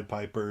Preoccupied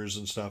Pipers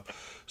and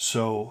stuff.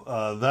 So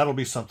that'll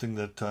be something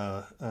that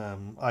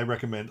I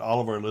recommend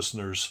all of our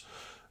listeners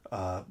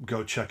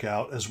go check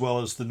out, as well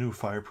as the new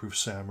Fireproof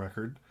Sam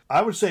record.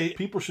 I would say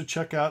people should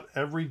check out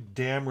every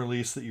damn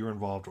release that you're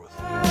involved with.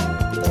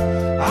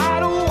 I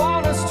don't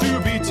want us to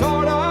be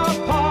torn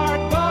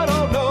apart, but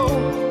oh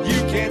no,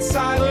 you can't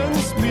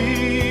silence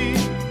me.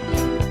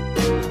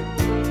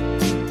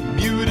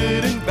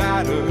 Muted and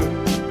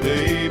battered,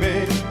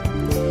 baby,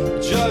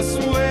 just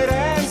wait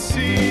and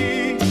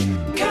see.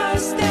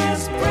 'Cause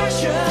there's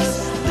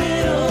precious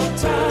little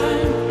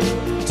time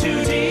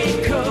to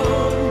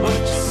decode what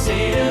you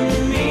say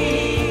to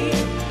me,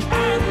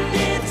 and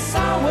it's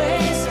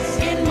always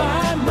in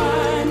my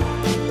mind,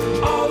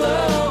 all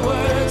the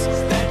words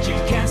that you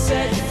can't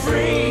set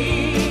free.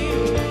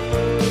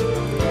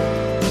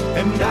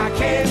 And I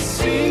can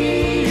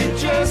see you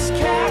just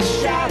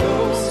cast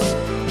shadows,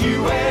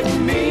 you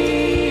and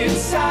me in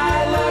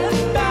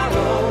silent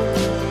battle.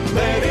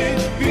 Let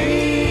it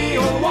be,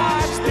 or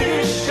watch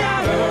this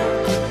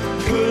shatter.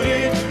 Could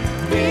it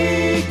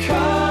be?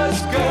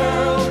 'Cause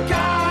girl,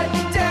 god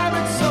damn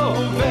it, so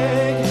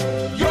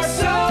vague. You're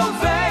so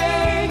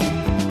vague.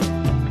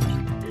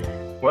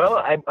 Well,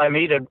 I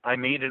made an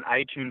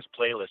iTunes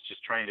playlist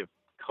just trying to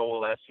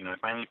coalesce. I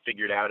finally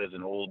figured out as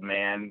an old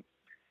man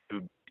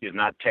who is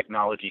not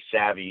technology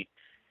savvy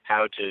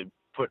how to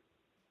put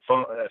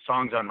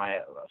songs on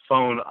my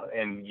phone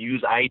and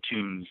use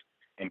iTunes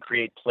and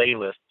create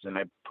playlists. And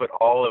I put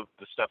all of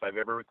the stuff I've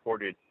ever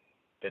recorded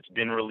that's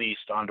been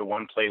released onto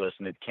one playlist,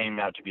 and it came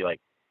out to be like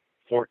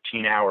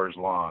 14 hours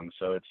long.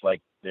 So it's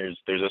like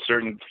there's a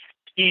certain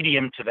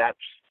tedium to that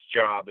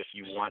job if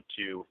you want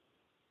to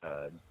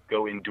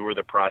go endure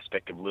the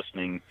prospect of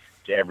listening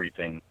to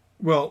everything.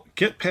 Well,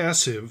 Get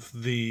Passive,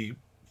 the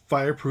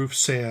Fireproof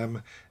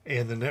Sam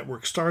and the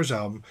Network Stars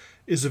album,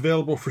 is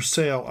available for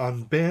sale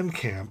on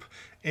Bandcamp,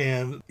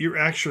 and you're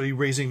actually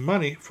raising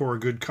money for a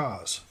good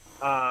cause.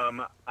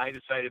 I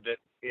decided that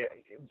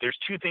there's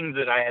two things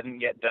that I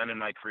hadn't yet done in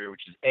my career,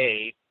 which is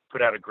A,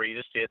 put out a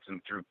greatest hits,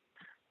 and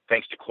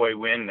thanks to Coy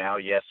Wynn now,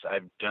 yes,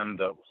 I've done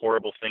the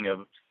horrible thing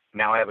of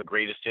now I have a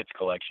greatest hits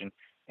collection.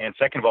 And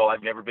second of all,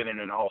 I've never been in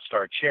an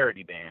all-star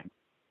charity band.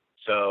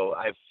 So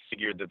I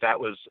figured that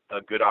was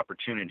a good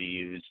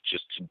opportunity, is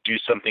just to do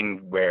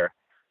something where,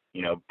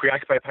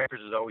 Preoccupied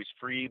Pipers is always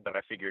free, but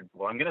I figured,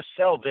 well, I'm going to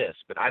sell this,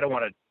 but I don't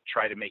want to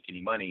try to make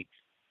any money.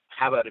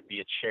 How about it be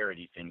a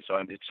charity thing? So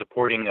it's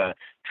supporting a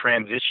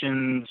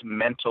Transitions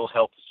Mental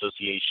Health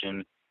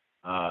Association.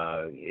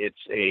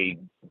 It's a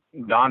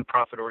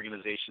nonprofit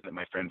organization that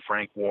my friend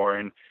Frank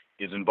Warren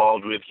is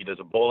involved with. He does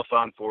a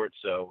bowl-a-thon for it.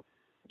 So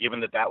given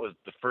that was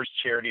the first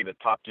charity that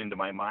popped into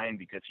my mind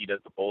because he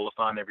does the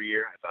bowl-a-thon every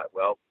year, I thought,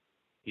 well,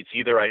 it's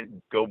either I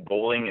go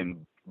bowling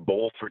and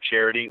bowl for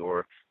charity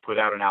or put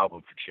out an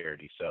album for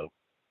charity. So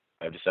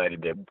I've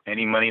decided that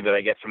any money that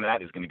I get from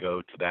that is going to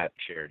go to that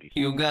charity.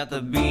 You got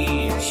the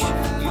beach,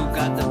 you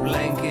got the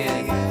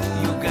blanket,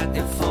 you got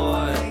the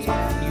fort,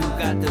 you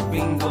got the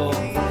bingo,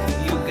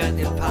 you got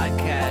the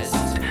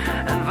podcast,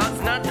 and what's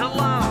not to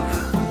love?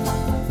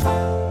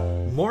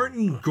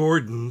 Martin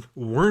Gordon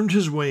wormed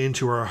his way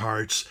into our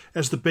hearts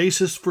as the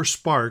bassist for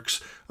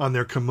Sparks on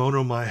their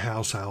Kimono My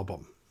House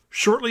album.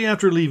 Shortly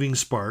after leaving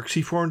Sparks,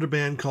 he formed a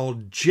band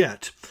called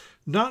Jet.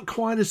 Not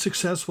quite as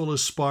successful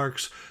as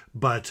Sparks,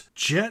 but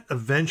Jet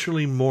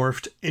eventually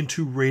morphed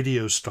into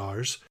Radio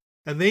Stars,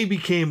 and they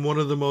became one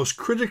of the most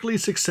critically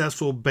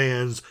successful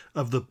bands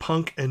of the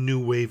punk and new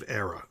wave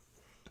era.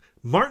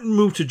 Martin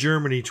moved to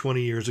Germany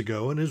 20 years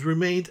ago and has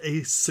remained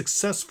a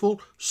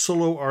successful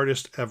solo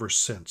artist ever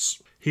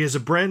since. He has a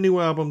brand new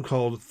album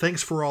called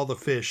Thanks for All the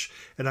Fish,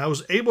 and I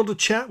was able to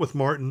chat with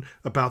Martin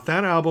about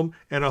that album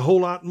and a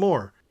whole lot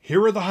more.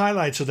 Here are the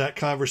highlights of that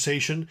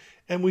conversation,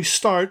 and we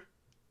start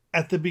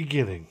at the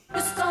beginning.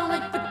 It's only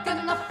big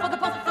enough for the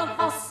both of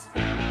us.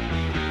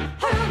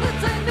 Tell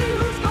me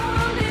who's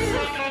gonna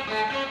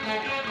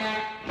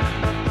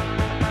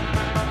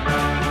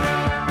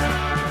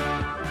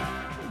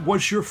live.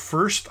 Was your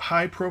first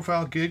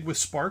high-profile gig with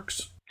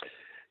Sparks?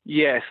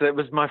 Yes, it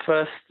was my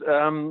first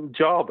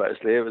job,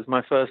 actually. It was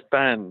my first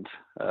band.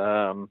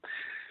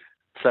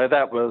 So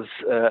that was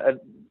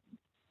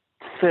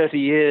 30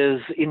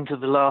 years into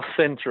the last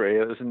century.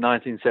 It was in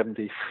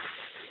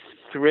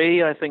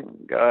 1973, I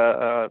think,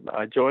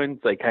 I joined.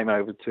 They came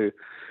over to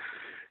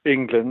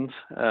England,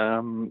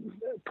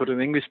 put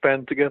an English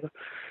band together.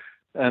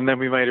 And then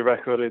we made a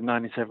record in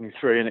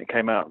 1973, and it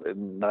came out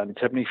in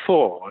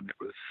 1974, and it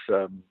was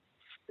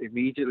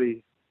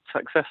immediately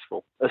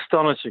successful,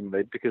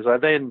 astonishingly, because I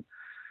then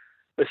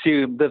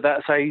assumed that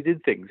that's how you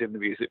did things in the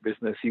music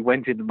business. You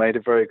went in and made a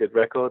very good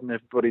record, and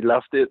everybody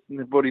loved it, and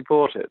everybody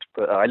bought it.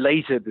 But I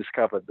later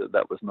discovered that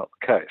that was not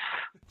the case.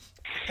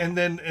 And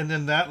then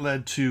that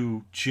led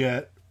to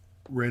Jet,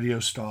 Radio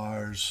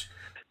Stars.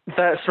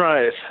 That's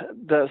right.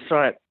 That's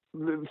right.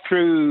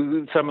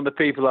 Through some of the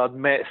people I'd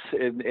met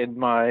in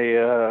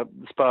my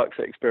Sparks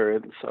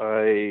experience,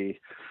 I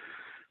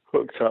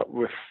hooked up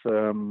with,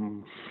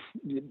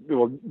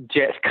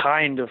 Jet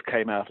kind of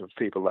came out of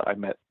people that I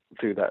met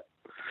through that.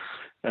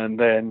 And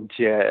then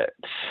Jet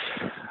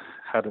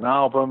had an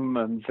album,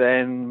 and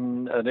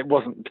it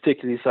wasn't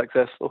particularly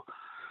successful.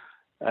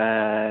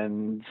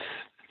 And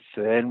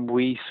then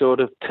we sort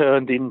of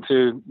turned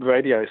into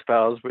Radio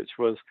Stars, which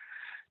was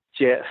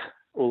Jet,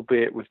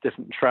 albeit with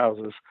different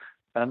trousers.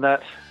 And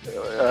that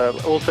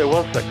also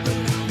was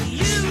successful.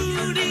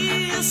 You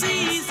dear,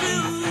 see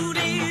through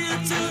dear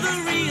to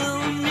the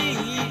real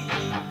me.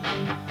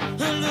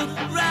 Look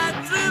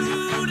right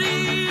through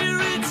dear,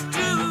 it's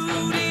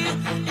true dear,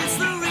 it's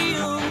the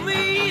real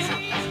me.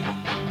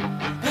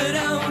 But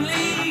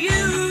only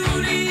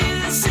you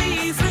dear,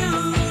 see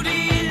through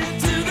dear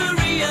to the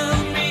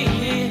real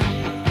me.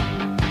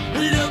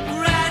 Look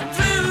right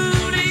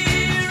through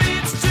dear,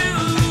 it's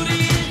true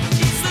dear,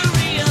 it's the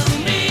real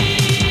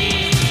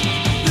me.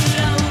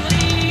 But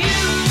only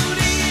you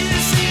dear,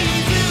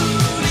 see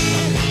through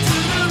dear to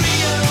the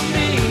real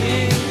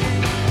me.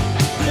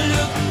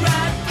 Look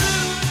right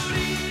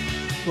through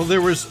dear. Well,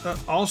 there was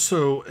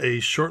also a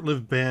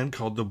short-lived band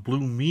called the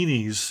Blue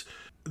Meanies.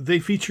 They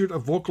featured a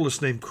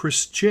vocalist named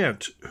Chris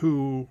Gent,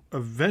 who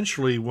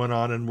eventually went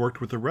on and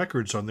worked with the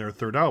Records on their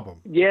third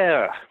album.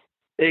 Yeah,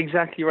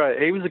 exactly right.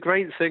 He was a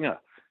great singer,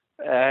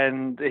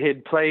 and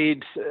he'd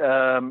played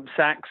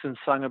sax and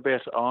sung a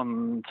bit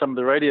on some of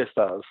the Radio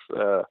Stars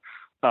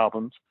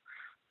albums.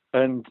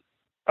 And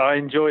I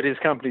enjoyed his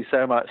company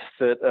so much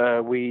that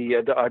I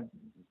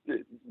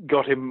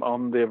got him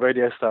on the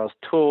Radio Stars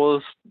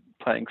tours,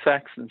 playing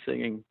sax and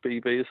singing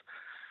BBs.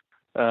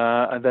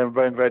 And then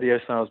when Radio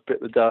Stars bit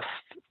the dust,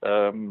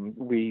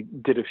 we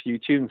did a few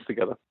tunes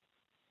together.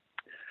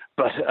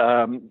 But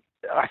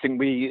I think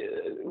we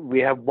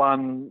have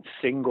one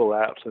single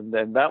out, and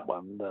then that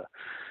one,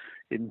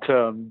 in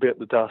turn, bit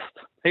the dust.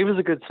 He was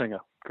a good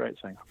singer, great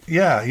singer.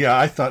 Yeah,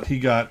 I thought he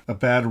got a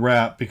bad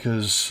rap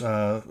because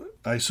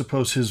I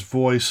suppose his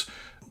voice,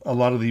 a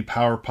lot of the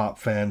power pop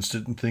fans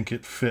didn't think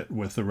it fit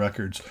with the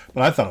Records,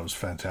 but I thought it was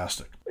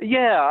fantastic.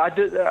 Yeah, I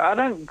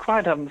don't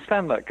quite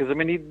understand that, because I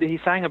mean he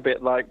sang a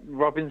bit like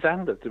Robin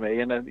Zander to me,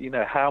 and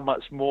how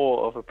much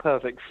more of a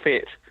perfect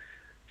fit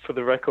for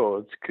the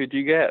Records could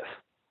you get,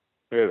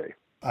 really?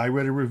 I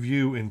read a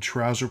review in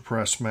Trouser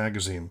Press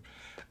magazine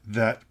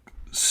that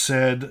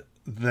said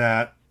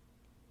that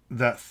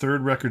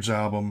third Records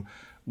album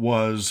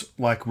was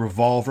like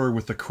Revolver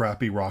with a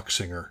crappy rock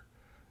singer,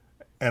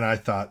 and I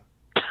thought,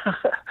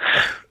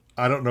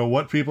 I don't know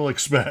what people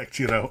expect,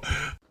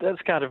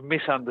 That's kind of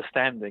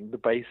misunderstanding the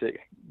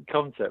basic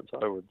concept,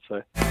 I would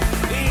say.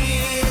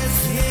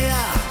 Idiots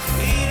here,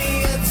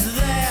 idiots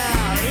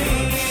there,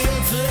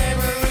 idiots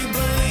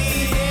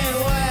everybody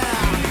anywhere,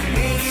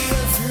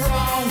 idiots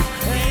wrong,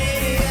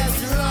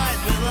 idiots right,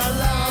 with the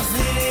last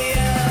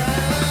idiot.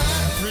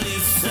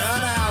 Please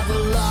turn out the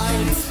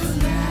lights.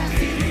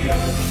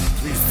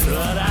 Please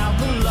turn out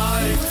the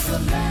lights.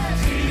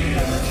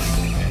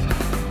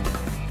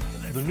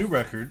 The new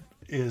record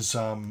is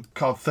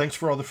called Thanks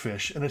for All the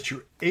Fish, and it's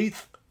your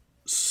 8th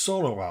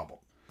solo album.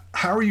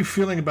 How are you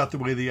feeling about the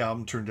way the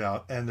album turned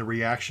out and the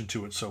reaction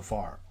to it so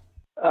far?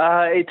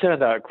 It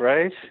turned out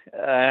great,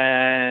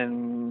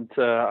 and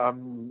the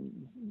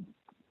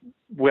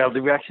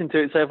reaction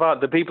to it so far,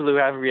 the people who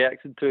have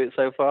reacted to it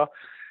so far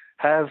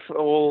have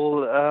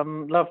all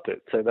loved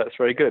it, so that's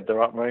very good. There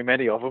aren't very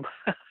many of them,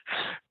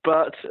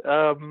 but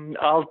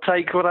I'll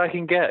take what I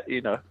can get,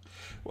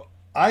 Well,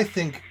 I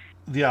think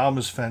the album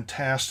is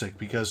fantastic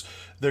because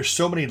there's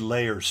so many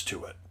layers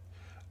to it.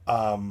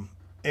 And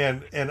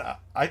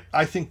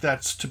I think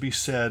that's to be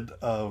said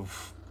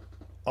of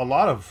a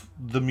lot of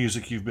the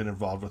music you've been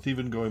involved with,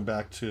 even going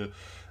back to,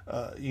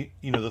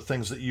 the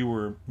things that you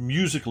were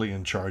musically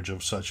in charge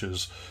of, such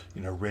as,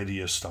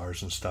 Radio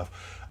Stars and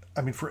stuff.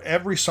 I mean, for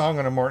every song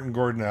on a Martin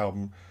Gordon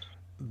album,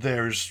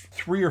 there's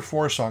 3 or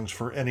 4 songs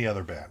for any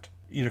other band,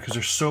 because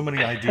there's so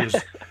many ideas,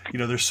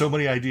 there's so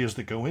many ideas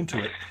that go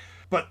into it.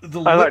 But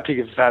I like to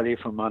give value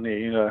for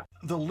money,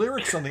 The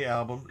lyrics on the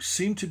album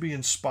seem to be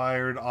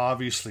inspired,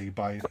 obviously,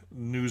 by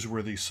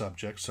newsworthy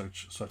subjects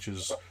such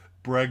as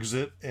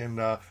Brexit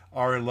and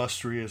our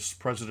illustrious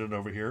president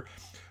over here.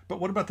 But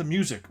what about the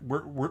music?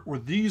 Were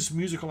these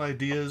musical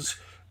ideas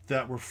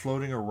that were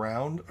floating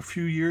around a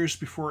few years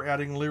before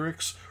adding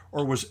lyrics,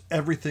 or was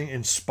everything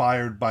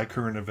inspired by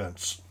current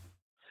events?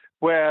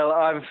 Well,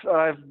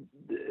 I've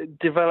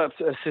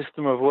developed a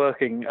system of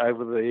working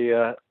over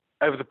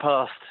the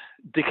past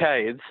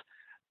decades,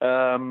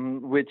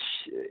 which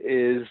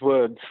is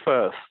words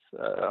first.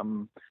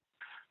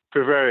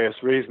 For various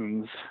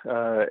reasons,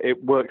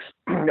 it works.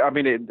 I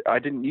mean, I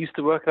didn't used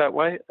to work that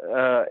way.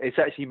 It's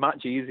actually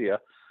much easier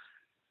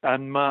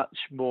and much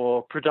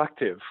more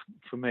productive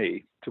for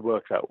me to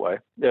work that way,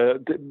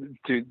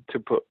 to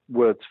put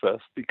words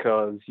first,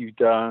 because you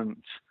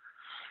don't.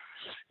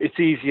 It's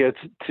easier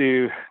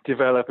to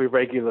develop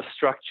irregular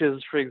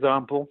structures, for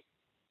example.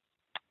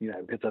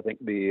 Because I think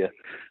the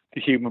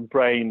human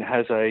brain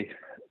has a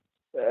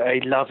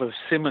love of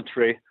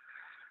symmetry.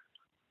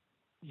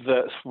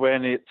 That's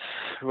when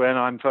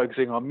I'm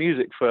focusing on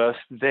music first,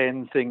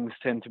 then things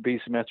tend to be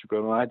symmetrical,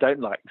 and I don't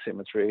like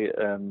symmetry,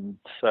 and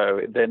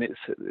so then it's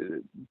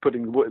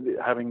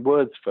having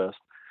words first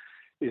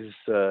is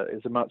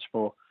a much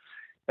more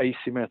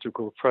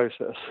asymmetrical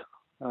process.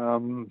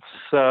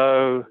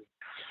 So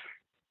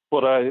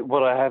what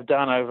I have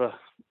done over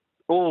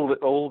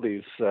all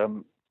these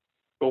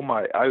all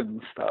my own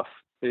stuff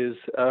is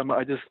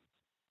I just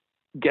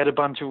get a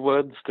bunch of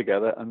words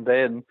together and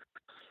then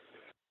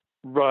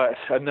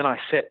I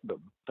set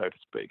them, so to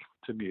speak,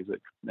 to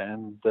music,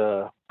 and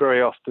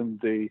very often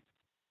the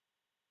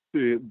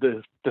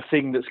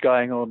thing that's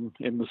going on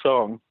in the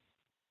song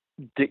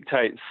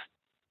dictates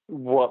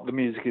what the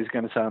music is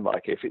going to sound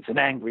like. If it's an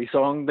angry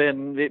song,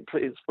 then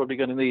it's probably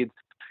going to need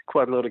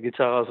quite a lot of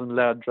guitars and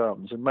loud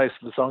drums, and most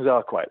of the songs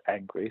are quite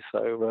angry,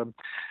 so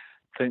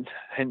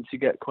hence you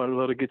get quite a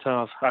lot of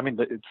guitars. I mean,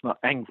 it's not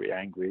angry,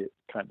 it's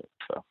kind of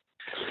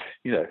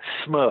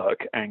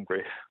smirk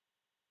angry.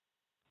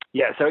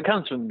 Yeah, so it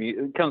comes from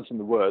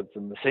the words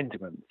and the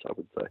sentiments, I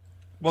would say.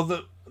 Well,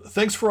 the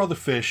Thanks for All the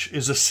Fish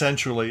is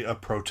essentially a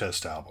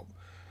protest album.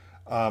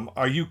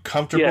 Are you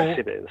comfortable? Yes,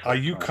 it is. Are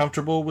you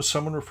comfortable with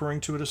someone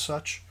referring to it as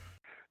such?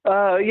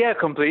 Yeah,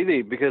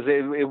 completely, because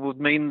it would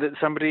mean that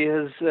somebody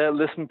has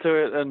listened to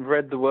it and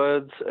read the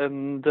words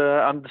and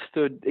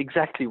understood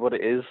exactly what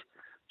it is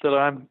that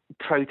I'm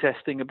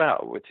protesting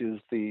about, which is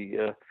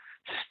the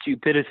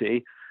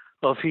stupidity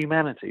of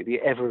humanity, the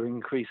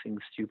ever-increasing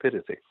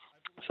stupidity.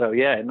 So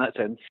yeah, in that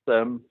sense,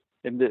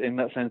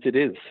 it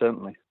is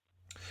certainly.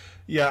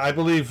 Yeah, I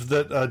believe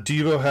that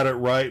Devo had it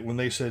right when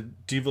they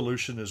said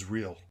devolution is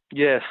real.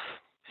 Yes,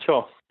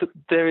 sure. But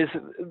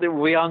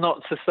we are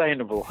not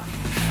sustainable.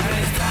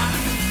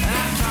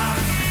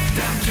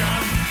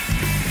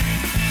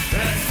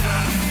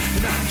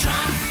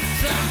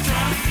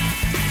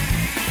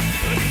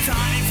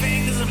 Tiny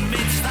fingers and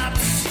mixed up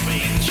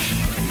speech.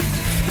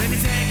 Let me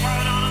take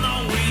right on a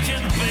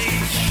Norwegian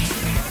beach.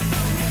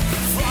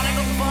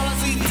 Political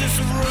policy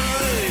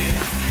disarray.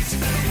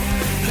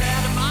 Let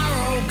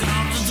tomorrow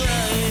come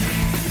today.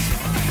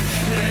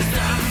 Let's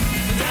jump.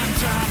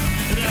 Let's jump.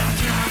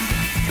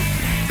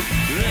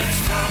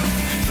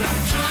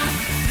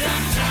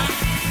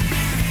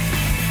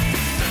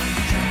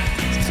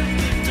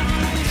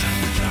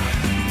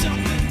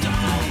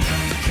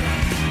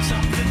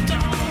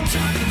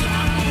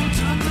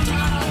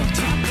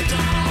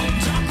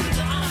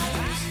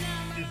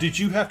 Did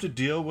you have to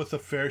deal with a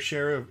fair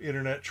share of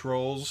internet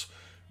trolls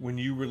when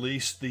you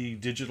released the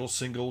digital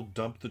single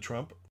Dump the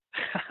Trump?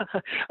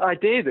 I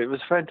did. It was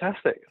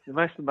fantastic. The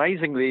most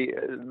amazingly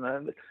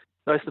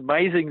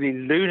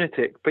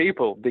lunatic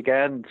people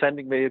began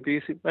sending me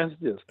abusive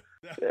messages.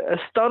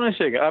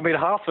 Astonishing. I mean,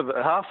 half of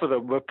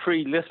them were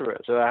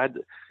pre-literate. So I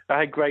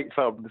had great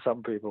fun with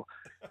some people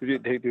who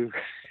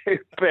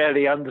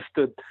barely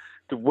understood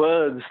the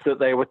words that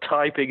they were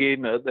typing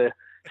in at their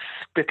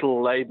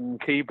spittle-laden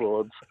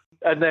keyboards.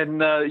 And then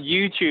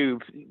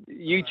YouTube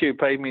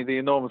paid me the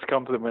enormous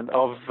compliment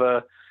of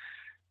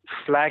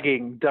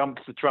flagging Dump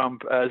the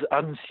Trump as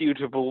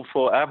unsuitable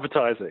for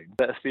advertising.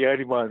 That's the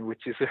only one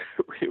which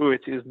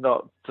is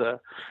not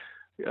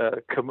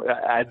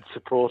ad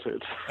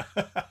supported.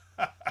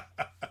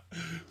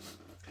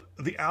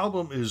 The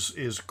album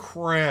is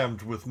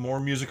crammed with more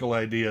musical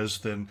ideas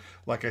than,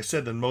 like I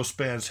said, than most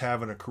bands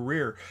have in a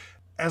career.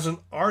 As an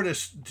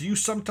artist, do you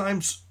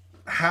sometimes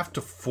have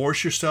to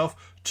force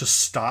yourself to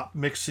stop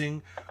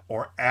mixing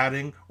or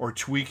adding or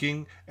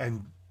tweaking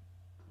and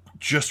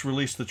just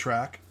release the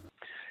track?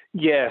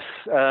 Yes,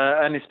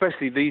 and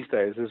especially these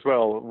days as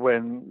well,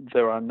 when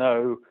there are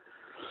no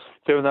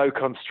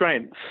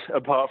constraints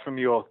apart from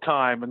your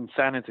time and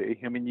sanity.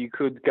 I mean, I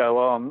could go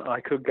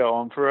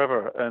on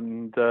forever,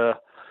 and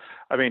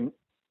I mean,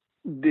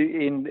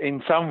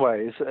 in some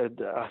ways,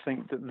 I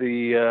think that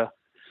the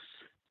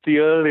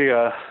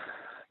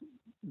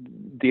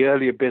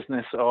earlier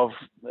business of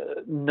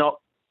not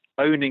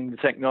owning the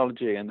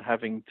technology and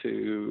having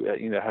to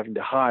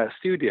hire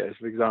studios,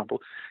 for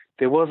example,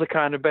 there was a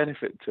kind of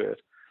benefit to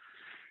it.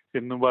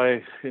 In the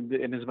way,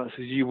 in as much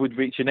as you would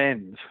reach an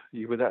end,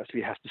 you would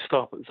actually have to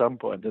stop at some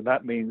point, and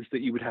that means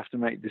that you would have to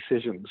make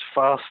decisions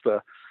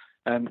faster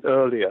and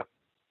earlier.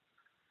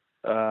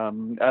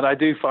 And I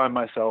do find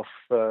myself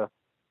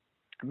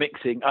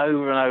mixing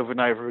over and over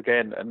and over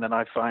again, and then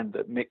I find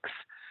that mix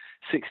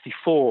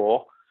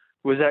 64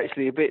 was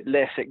actually a bit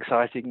less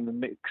exciting than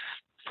mix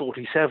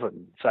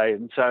 47, say.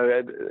 And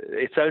so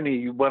it's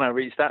only when I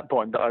reached that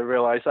point that I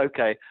realized,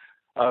 okay,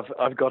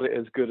 I've got it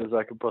as good as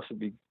I could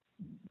possibly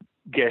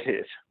get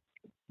it.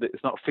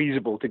 It's not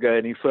feasible to go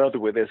any further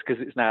with this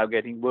because it's now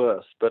getting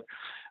worse. But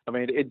I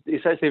mean,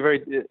 it's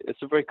actually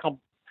it's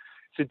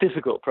a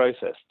difficult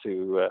process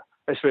to,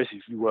 especially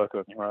if you work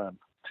on your own,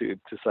 to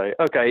say,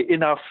 okay,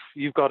 enough,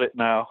 you've got it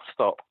now,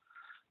 stop.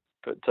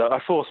 But I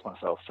force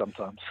myself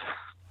sometimes.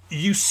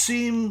 You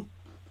seem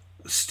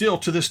still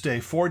to this day,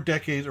 4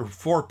 decades or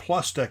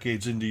 4+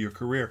 decades into your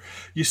career,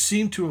 you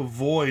seem to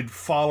avoid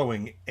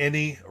following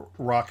any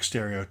rock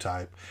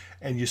stereotype,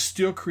 and you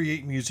still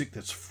create music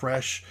that's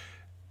fresh,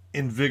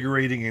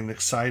 invigorating, and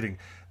exciting.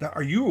 Now,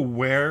 are you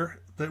aware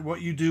that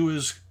what you do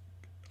is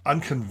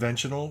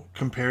unconventional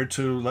compared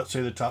to, let's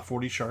say, the top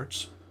 40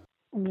 charts?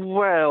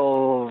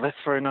 Well, that's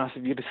very nice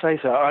of you to say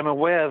so. I'm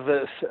aware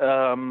that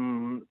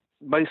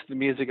most of the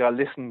music I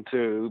listen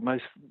to,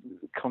 most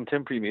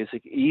contemporary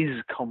music,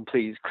 is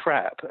complete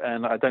crap,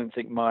 and I don't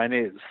think mine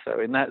is. So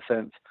in that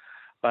sense,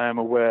 I am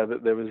aware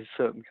that there is a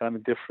certain kind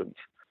of difference.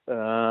 But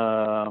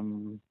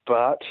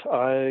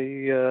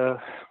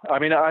I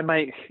mean, I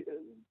make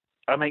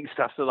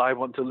stuff that I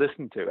want to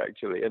listen to,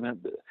 actually,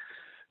 and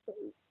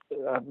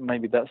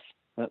maybe that's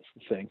the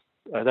thing.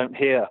 I don't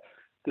hear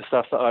the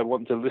stuff that I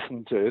want to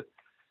listen to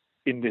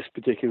in this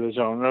particular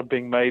genre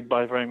being made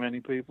by very many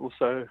people,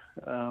 so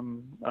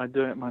I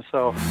do it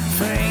myself.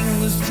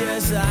 Things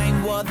just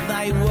ain't what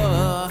they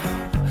were.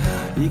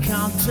 You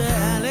can't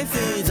tell if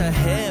it's a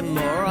him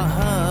or a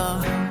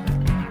her.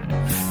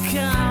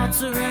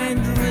 Carter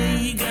and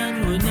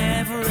Reagan were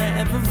never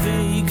ever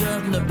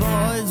vegan. The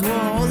boys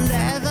wore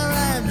leather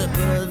and the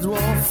birds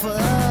wore fur.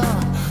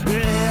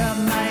 Yeah,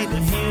 mate,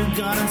 if you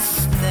got a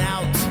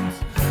snout,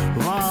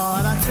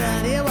 what I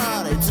tell you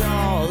what it's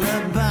all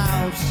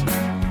about.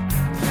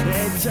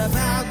 It's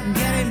about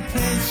getting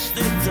pissed,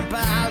 it's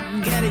about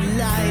getting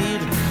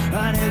laid,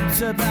 and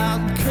it's about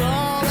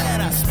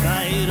calling a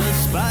spade.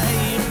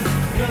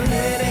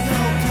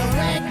 Political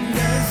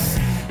correctness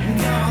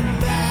gone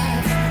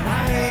bad.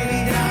 I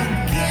really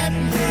don't get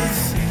this.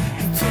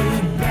 Too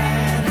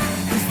bad,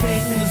 'cause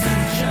things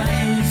have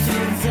changed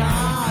since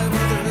I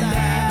was a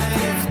lad.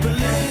 It's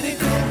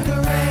political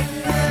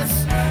correctness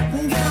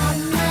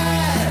gone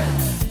mad.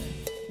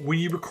 When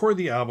you record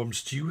the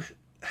albums, do you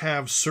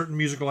have certain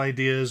musical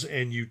ideas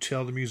and you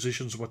tell the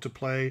musicians what to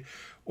play,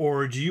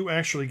 or do you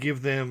actually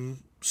give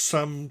them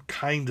some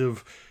kind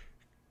of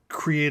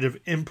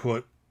creative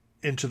input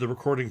into the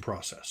recording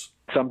process?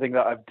 Something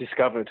that I've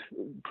discovered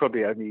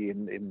probably only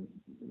in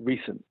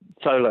recent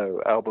solo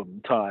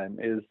album time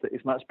is that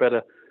it's much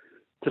better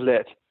to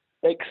let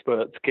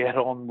experts get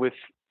on with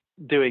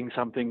doing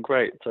something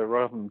great. So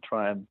rather than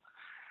try and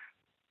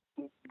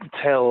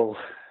tell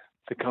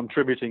the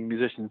contributing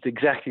musicians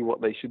exactly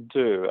what they should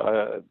do,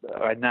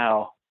 I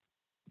now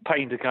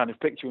paint a kind of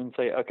picture and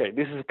say, okay,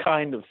 this is the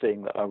kind of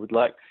thing that I would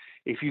like.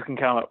 If you can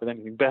come up with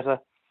anything better,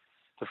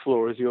 the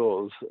floor is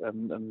yours.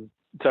 And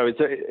so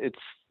it's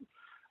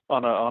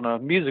on a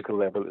musical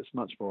level, it's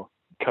much more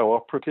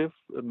cooperative,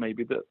 and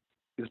maybe that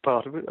is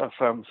part of it. I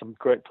found some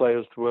great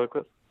players to work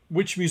with.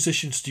 Which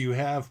musicians do you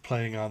have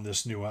playing on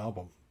this new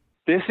album?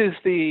 This is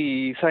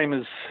the same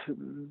as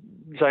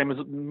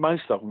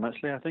most of them,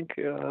 actually. I think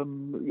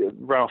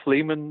Ralph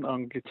Lehman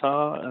on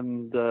guitar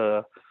and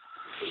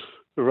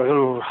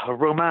Romain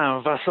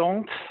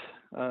Vassant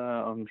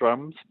on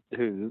drums,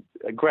 who's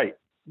a great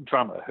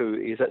drummer, who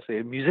is actually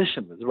a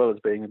musician as well as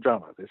being a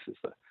drummer. This is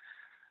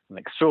an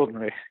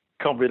extraordinary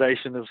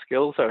combination of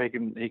skills. So he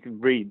can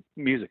read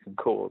music and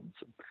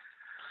chords.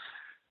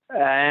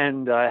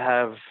 And I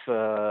have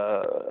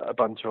a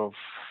bunch of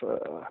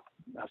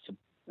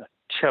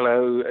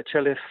a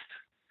cellist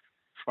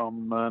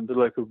from the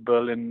local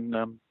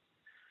Berlin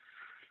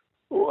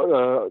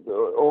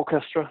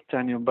orchestra,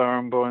 Daniel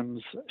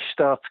Barenboim's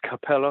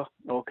Staatskapelle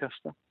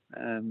Orchestra,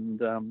 and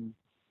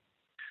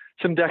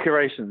some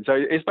decorations. So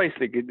it's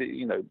basically,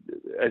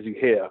 as you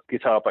hear,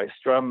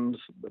 guitar-based drums,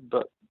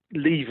 but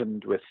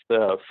leavened with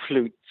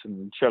flutes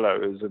and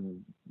cellos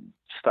and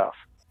stuff.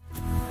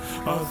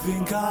 I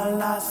think I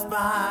lost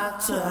my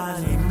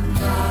turning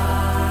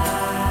mind.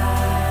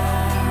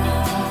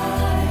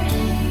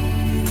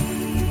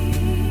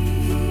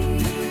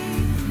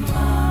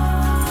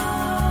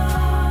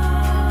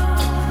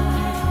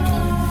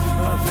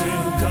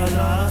 I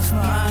lost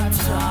my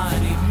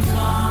tiny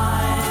mind.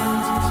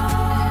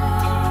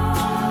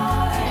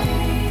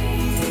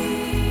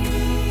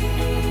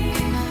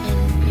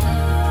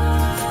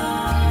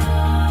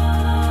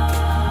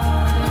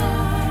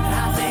 I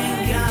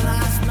think I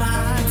lost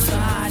my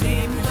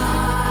tiny mind.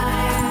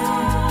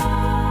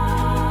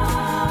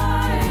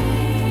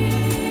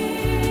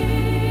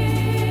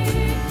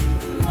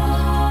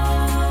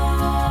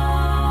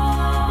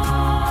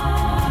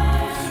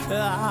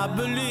 I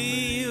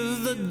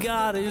believe that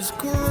God is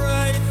great.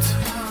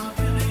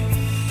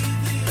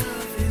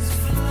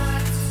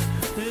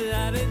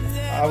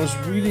 I was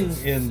reading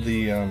in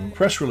the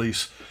press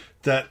release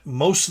that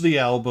most of the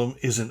album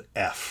is an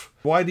F.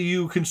 Why do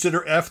you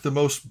consider F the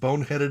most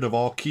boneheaded of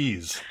all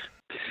keys?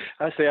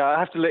 Actually, I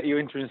have to let you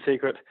into a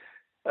secret.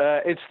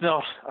 It's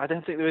not. I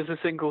don't think there is a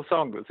single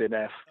song that's in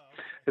F.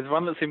 There's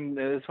one that's in.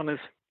 There's one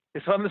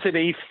that's in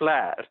E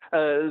flat.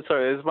 Sorry,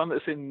 there's one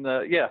that's in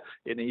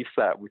in E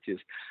flat, which is,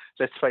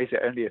 let's face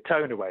it, only a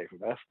tone away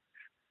from F.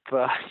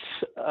 But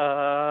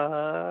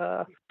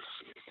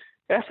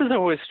F has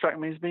always struck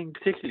me as being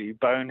particularly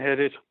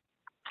boneheaded.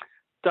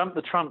 Dump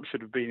the Trump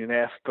should have been in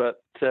F,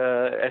 but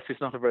F is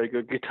not a very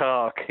good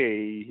guitar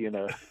key, you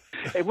know.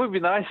 It would be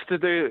nice to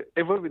do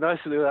an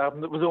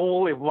album that was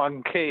all in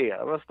one key,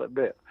 I must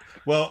admit.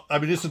 Well, I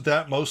mean, isn't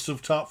that most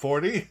of Top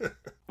 40?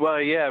 Well,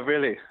 yeah,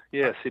 really.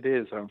 Yes, it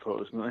is,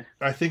 unfortunately.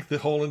 I think the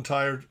whole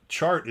entire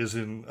chart is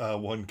in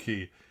one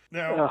key.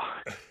 Now,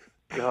 Oh,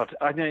 God.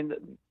 I mean,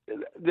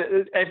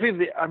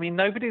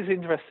 nobody's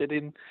interested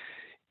in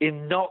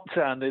not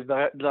sounding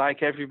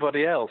like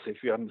everybody else,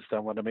 if you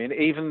understand what I mean.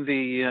 Even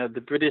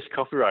the British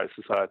Copyright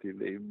Society,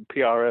 the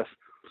PRS,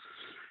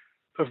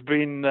 have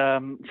been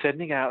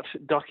sending out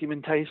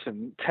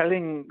documentation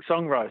telling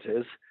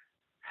songwriters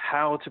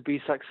how to be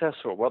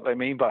successful. What they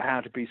mean by how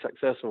to be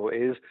successful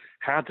is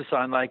how to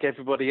sound like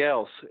everybody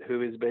else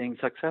who is being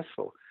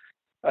successful.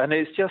 And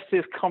it's just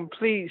this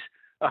complete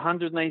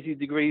 180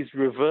 degrees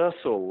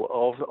reversal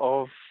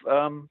of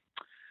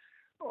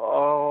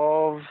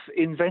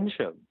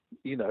invention.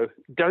 You know,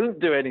 don't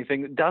do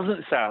anything that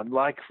doesn't sound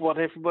like what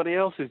everybody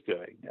else is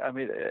doing. I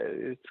mean,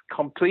 it's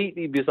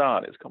completely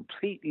bizarre. It's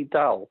completely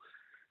dull,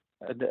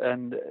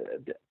 and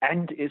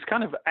it's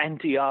kind of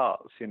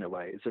anti-arts in a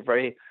way. It's a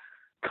very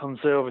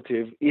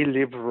conservative,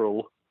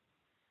 illiberal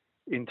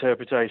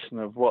interpretation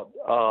of what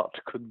art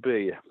could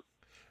be.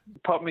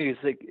 Pop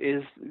music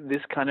is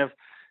this kind of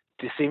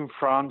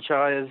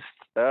disenfranchised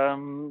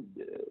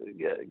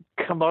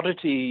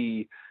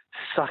commodity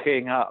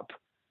sucking up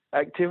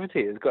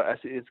activity. It's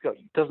got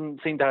doesn't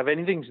seem to have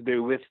anything to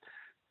do with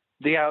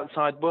the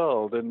outside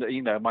world. And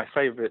you know, my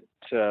favorite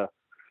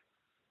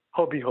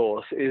hobby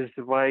horse is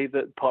the way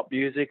that pop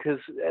music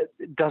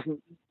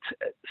doesn't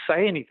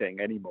say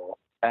anything anymore.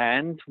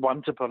 And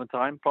once upon a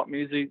time, pop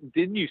music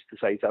did used to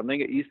say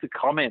something. It used to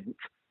comment,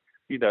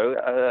 you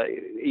know,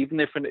 even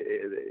if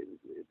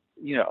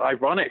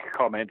ironic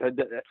comment.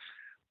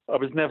 I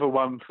was never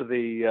one for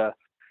the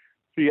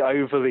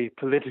overly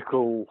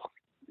political,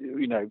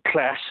 you know,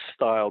 Clash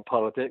style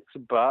politics,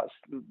 but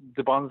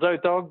the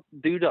Bonzo Dog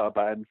Doodah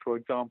Band, for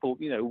example,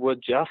 you know, were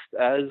just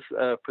as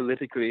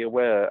politically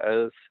aware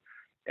as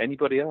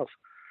anybody else.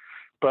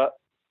 But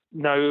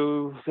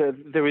no,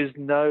 there's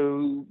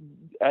no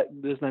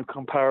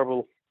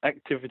comparable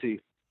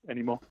activity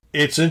anymore.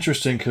 it's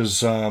interesting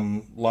because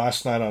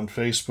last night on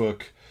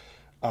Facebook,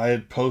 I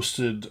had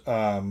posted,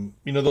 the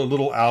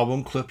little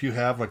album clip you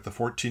have, like the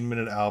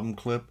 14-minute album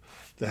clip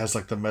that has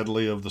like the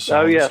medley of the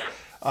songs. Oh, yes.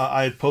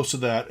 I had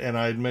posted that, and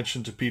I had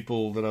mentioned to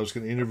people that I was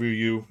going to interview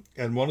you,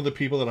 and one of the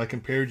people that I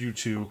compared you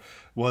to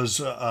was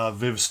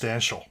Viv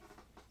Stanshall,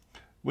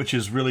 which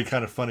is really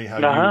kind of funny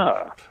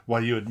why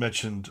you had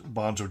mentioned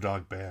Bonzo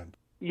Dog Band.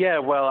 Yeah,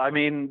 well, I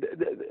mean,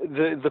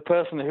 the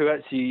person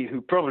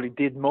who probably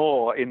did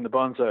more in the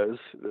Bonzos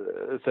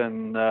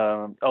than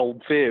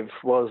old Viv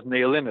was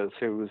Neil Innes,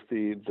 who was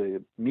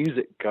the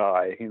music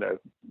guy. You know,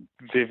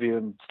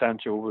 Vivian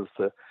Stanshall was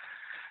the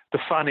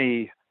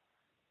funny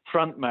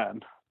front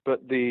man,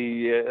 but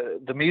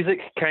the music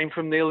came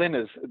from Neil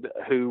Innes,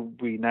 who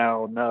we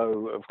now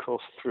know, of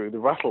course, through the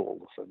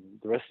Ruttles and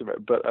the rest of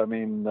it. But I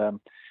mean,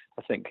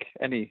 I think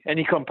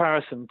any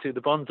comparison to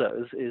the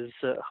Bonzos is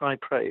high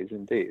praise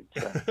indeed.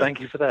 So thank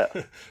you for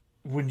that.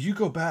 When you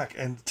go back,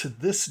 and to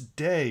this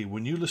day,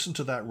 when you listen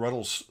to that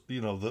Ruttles,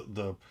 you know,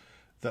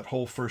 that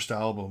whole first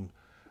album,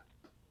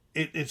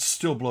 it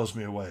still blows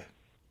me away.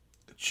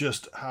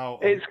 Just how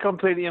it's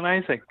completely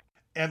amazing,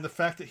 and the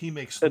fact that he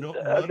makes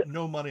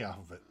no money off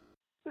of it.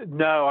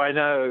 No, I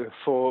know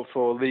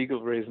for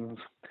legal reasons,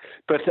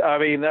 but I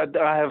mean,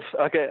 I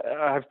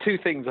have two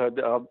things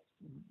I'll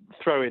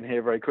throw in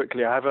here very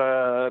quickly. I have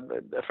a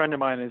friend of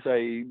mine is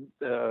a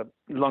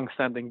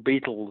long-standing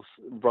Beatles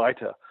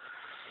writer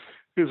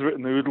who's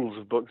written oodles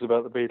of books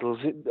about the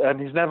Beatles,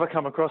 and he's never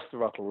come across the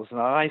Ruttles.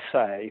 And I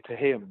say to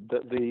him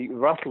that the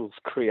Ruttles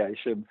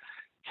creation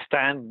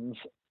stands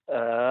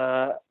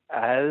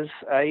as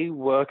a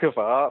work of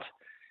art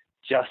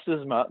just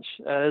as much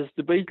as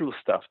the Beatles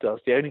stuff does.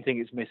 The only thing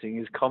it's missing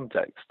is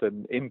context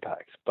and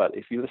impact. But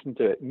if you listen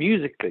to it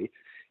musically,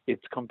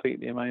 it's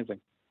completely amazing.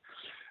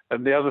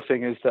 And the other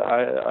thing is that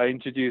I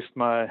introduced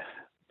my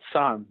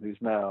son, who's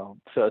now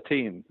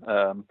 13.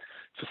 For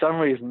some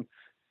reason,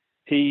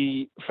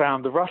 he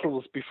found the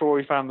Ruttles before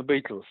he found the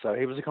Beatles. So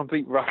he was a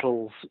complete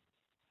Ruttles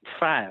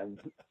fan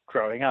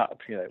growing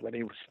up, you know, when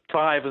he was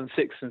 5 and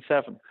 6 and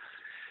 7.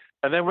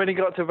 And then when he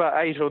got to about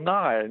 8 or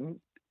 9,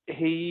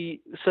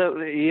 he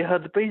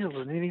heard the Beatles,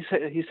 and he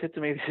said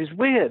to me, "This is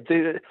weird.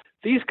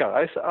 These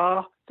guys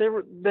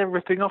they're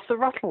ripping off the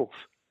Ruttles.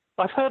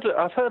 I've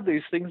heard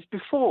these things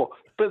before,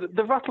 but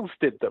the Ruttles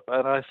did them."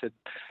 And I said,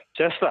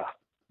 "Chester,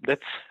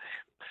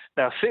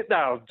 now sit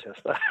down,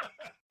 Chester.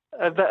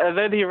 And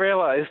then he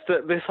realised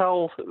that this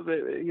whole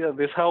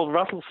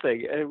Ruttles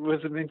thing, it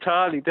was an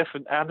entirely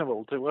different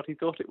animal to what he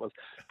thought it was.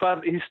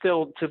 But he's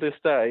still, to this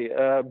day,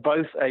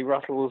 both a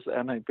Ruttles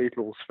and a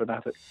Beatles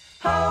fanatic.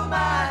 Hold my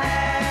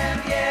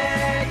hand,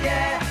 yeah,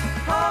 yeah.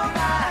 Hold my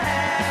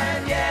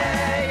hand,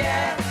 yeah,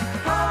 yeah.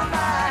 Hold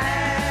my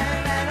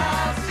hand, and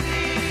I'll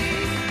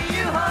see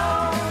you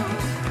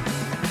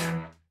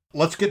home.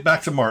 Let's get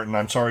back to Martin.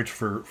 I'm sorry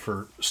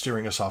for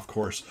steering us off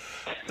course.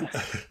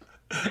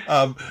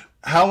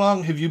 How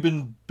long have you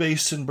been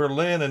based in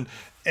Berlin,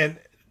 and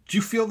do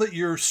you feel that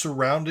your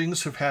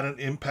surroundings have had an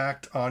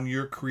impact on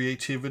your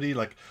creativity?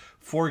 Like,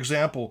 for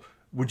example,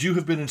 would you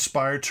have been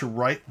inspired to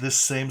write this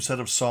same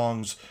set of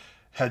songs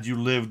had you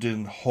lived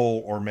in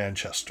Hull or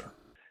Manchester?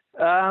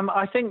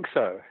 I think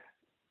so.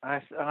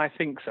 I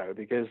think so,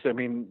 because I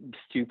mean,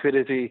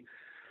 stupidity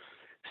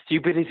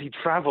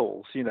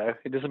travels. You know,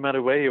 it doesn't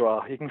matter where you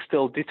are; you can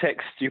still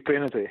detect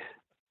stupidity.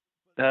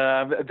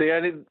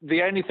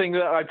 The only thing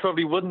that I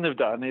probably wouldn't have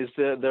done is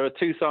that there are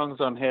two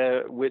songs on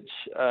here which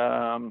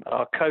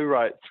are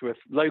co-writes with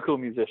local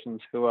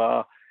musicians who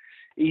are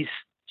East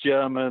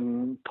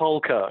German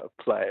polka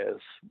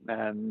players,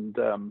 and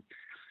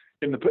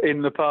in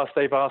the past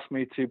they've asked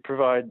me to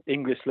provide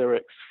English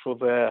lyrics for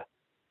their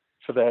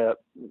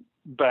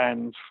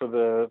bands, for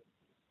the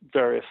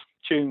various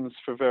tunes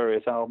for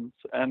various albums,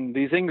 and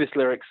these English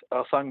lyrics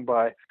are sung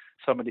by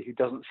somebody who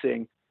doesn't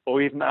sing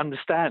or even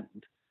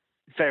understand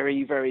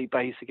very, very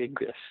basic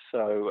English.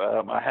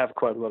 So I have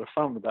quite a lot of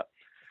fun with that.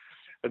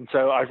 And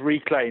so I've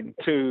reclaimed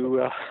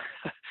two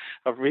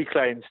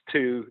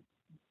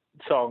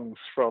songs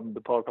from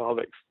the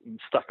Polkaholics and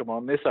stuck them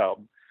on this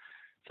album.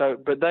 So,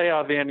 but they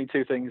are the only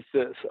two things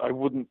that I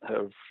wouldn't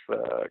have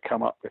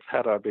come up with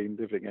had I been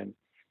living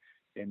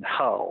in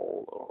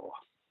Hull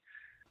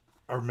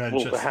Or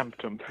Manchester.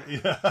 Wolverhampton.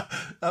 Yeah.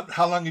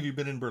 How long have you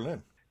been in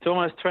Berlin? It's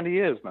almost 20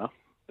 years now,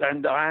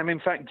 and I am in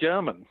fact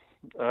German.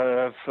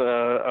 I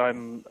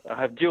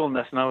have dual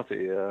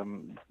nationality,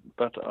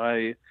 but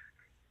I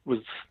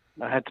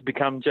had to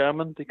become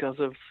German because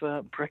of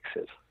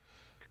Brexit.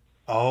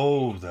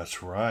 Oh,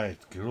 that's right.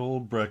 Good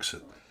old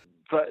Brexit.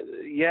 But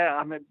yeah,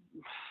 I mean,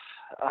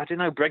 I don't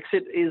know.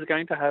 Brexit is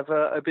going to have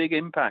a big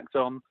impact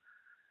on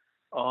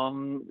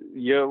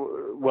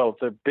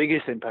the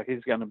biggest impact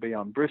is going to be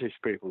on British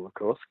people, of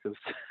course, because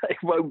it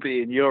won't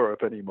be in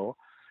Europe anymore.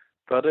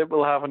 But it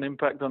will have an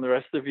impact on the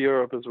rest of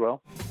Europe as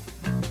well.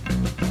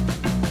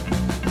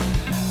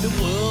 The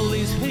world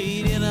is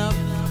heating up,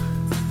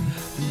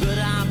 but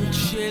I'm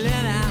chilling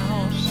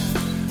out.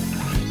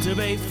 To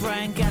be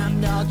frank,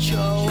 I'm not sure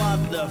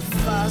what the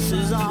fuss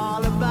is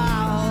all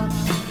about.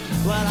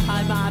 Well,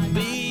 I might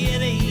be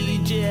an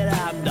idiot,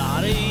 I'm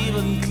not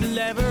even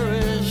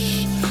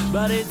cleverish,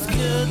 but it's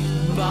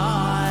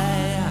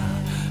goodbye.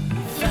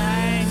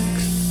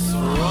 Thanks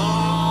for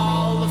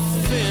all the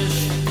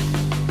fish,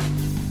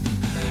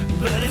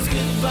 but it's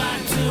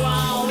goodbye to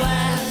all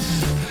that,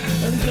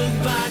 and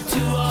goodbye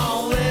to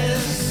all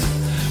this.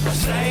 I'm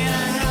saying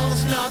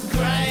hell's not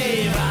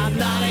grave, I'm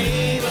not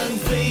even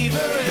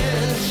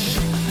feverish,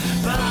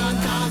 but on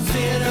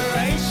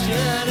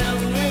consideration and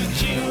with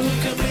due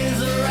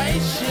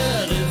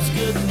commiseration, it's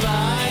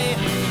goodbye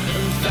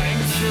and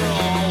thanks for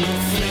all the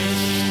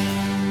fish.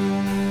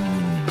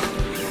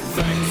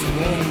 Thanks for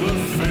all the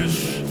fish.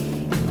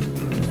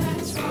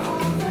 Thanks for all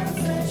the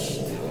fish.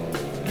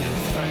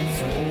 Thanks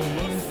for all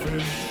the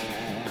fish.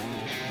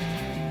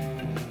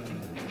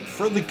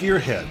 For the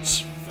gearheads,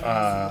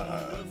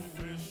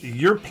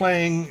 you're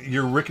playing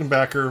your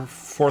Rickenbacker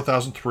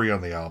 4003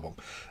 on the album.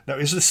 Now,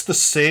 is this the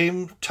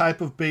same type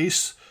of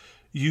bass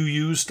you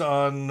used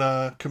on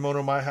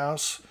Kimono My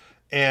House?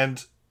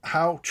 And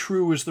how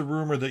true is the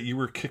rumor that you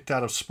were kicked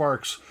out of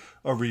Sparks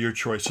over your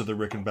choice of the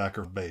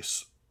Rickenbacker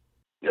bass?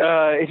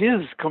 It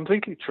is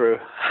completely true.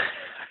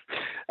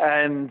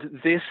 And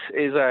this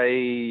is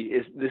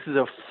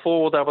a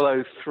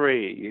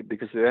 4003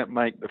 because they don't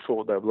make the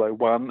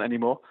 4001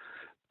 anymore.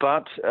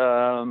 But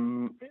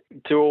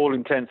to all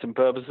intents and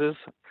purposes,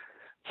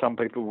 some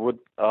people would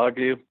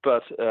argue,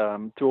 but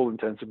to all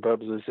intents and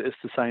purposes, it's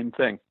the same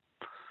thing.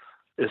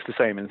 It's the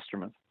same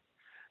instrument.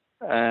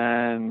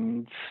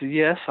 And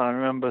yes, I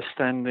remember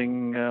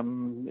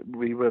standing,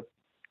 we were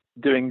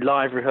doing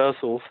live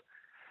rehearsals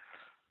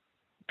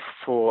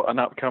for an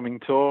upcoming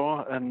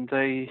tour, and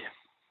they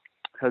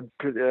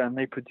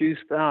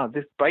produced,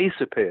 this bass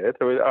appeared.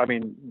 I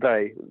mean,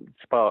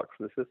 Sparks,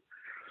 this is.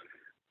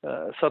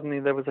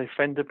 Suddenly there was a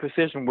Fender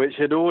Precision, which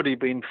had already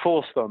been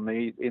forced on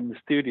me in the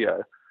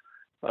studio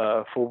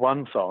for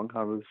one song.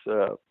 I was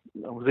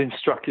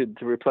instructed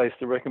to replace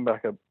the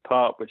Rickenbacker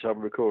part, which I've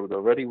recorded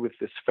already, with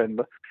this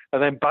Fender.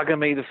 And then bugger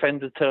me, the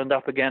Fender turned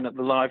up again at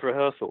the live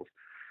rehearsals.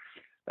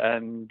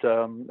 And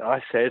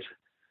I said,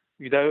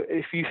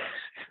 if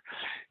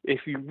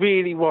you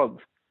really want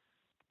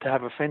to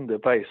have a Fender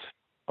bass,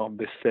 on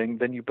this thing,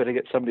 then you better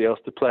get somebody else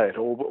to play it,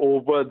 or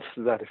words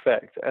to that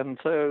effect. And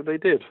so they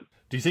did.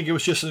 Do you think it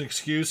was just an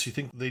excuse? You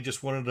think they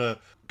just wanted to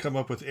come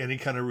up with any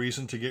kind of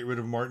reason to get rid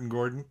of Martin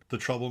Gordon, the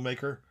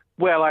troublemaker?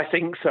 Well, I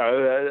think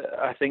so.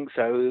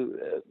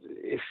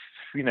 If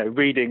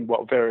reading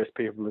what various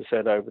people have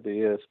said over the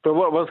years. But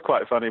what was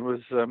quite funny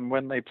was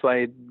when they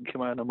played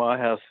Kimono My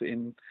House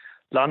in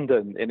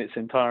London in its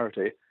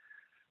entirety,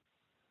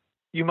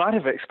 you might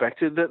have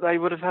expected that they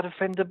would have had a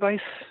Fender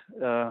bass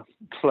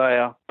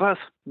player, but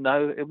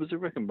no, it was a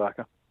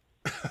Rickenbacker.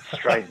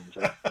 Strange.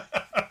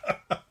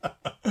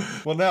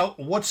 Well, now,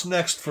 what's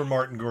next for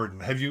Martin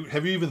Gordon? Have you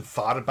even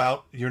thought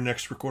about your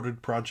next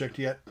recorded project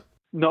yet?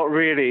 Not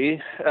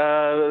really.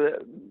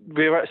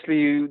 We're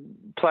actually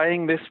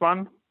playing this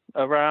one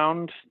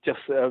around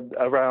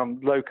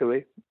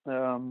locally.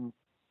 So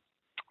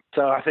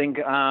I think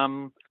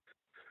I'm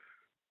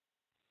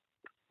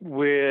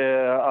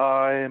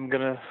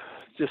going to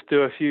just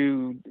do a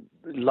few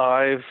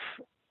live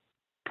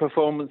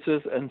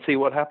performances and see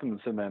what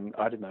happens. And then,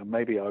 I don't know,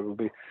 maybe I will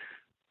be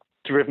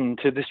driven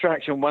to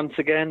distraction once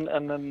again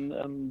and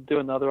then do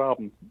another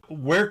album.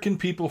 Where can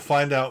people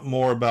find out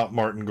more about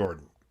Martin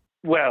Gordon?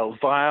 Well,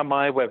 via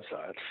my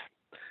website.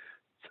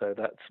 So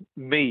that's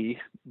me.de.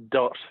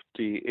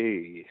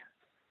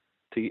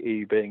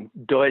 DE being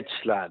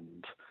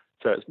Deutschland.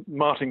 So it's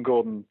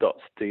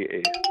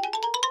martingordon.de.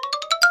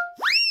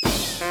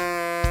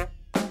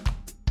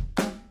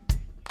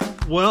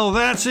 Well,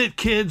 that's it,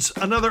 kids.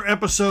 Another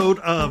episode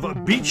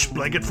of Beach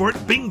Blanket Fort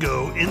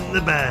Bingo in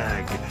the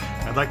bag.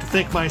 I'd like to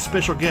thank my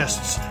special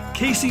guests,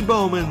 Casey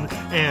Bowman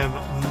and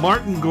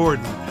Martin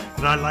Gordon.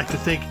 And I'd like to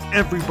thank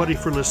everybody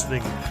for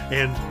listening.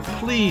 And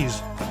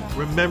please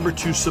remember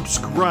to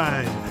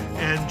subscribe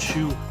and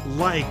to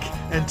like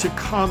and to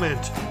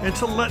comment and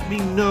to let me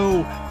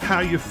know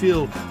how you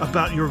feel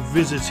about your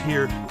visits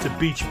here to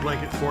Beach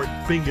Blanket Fort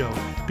Bingo.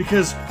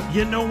 Because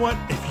you know what?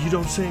 If you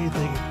don't say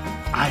anything,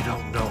 I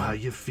don't know how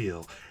you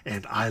feel.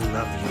 And I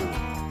love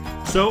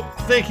you. So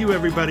thank you,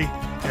 everybody.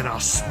 And I'll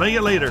smell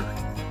you later.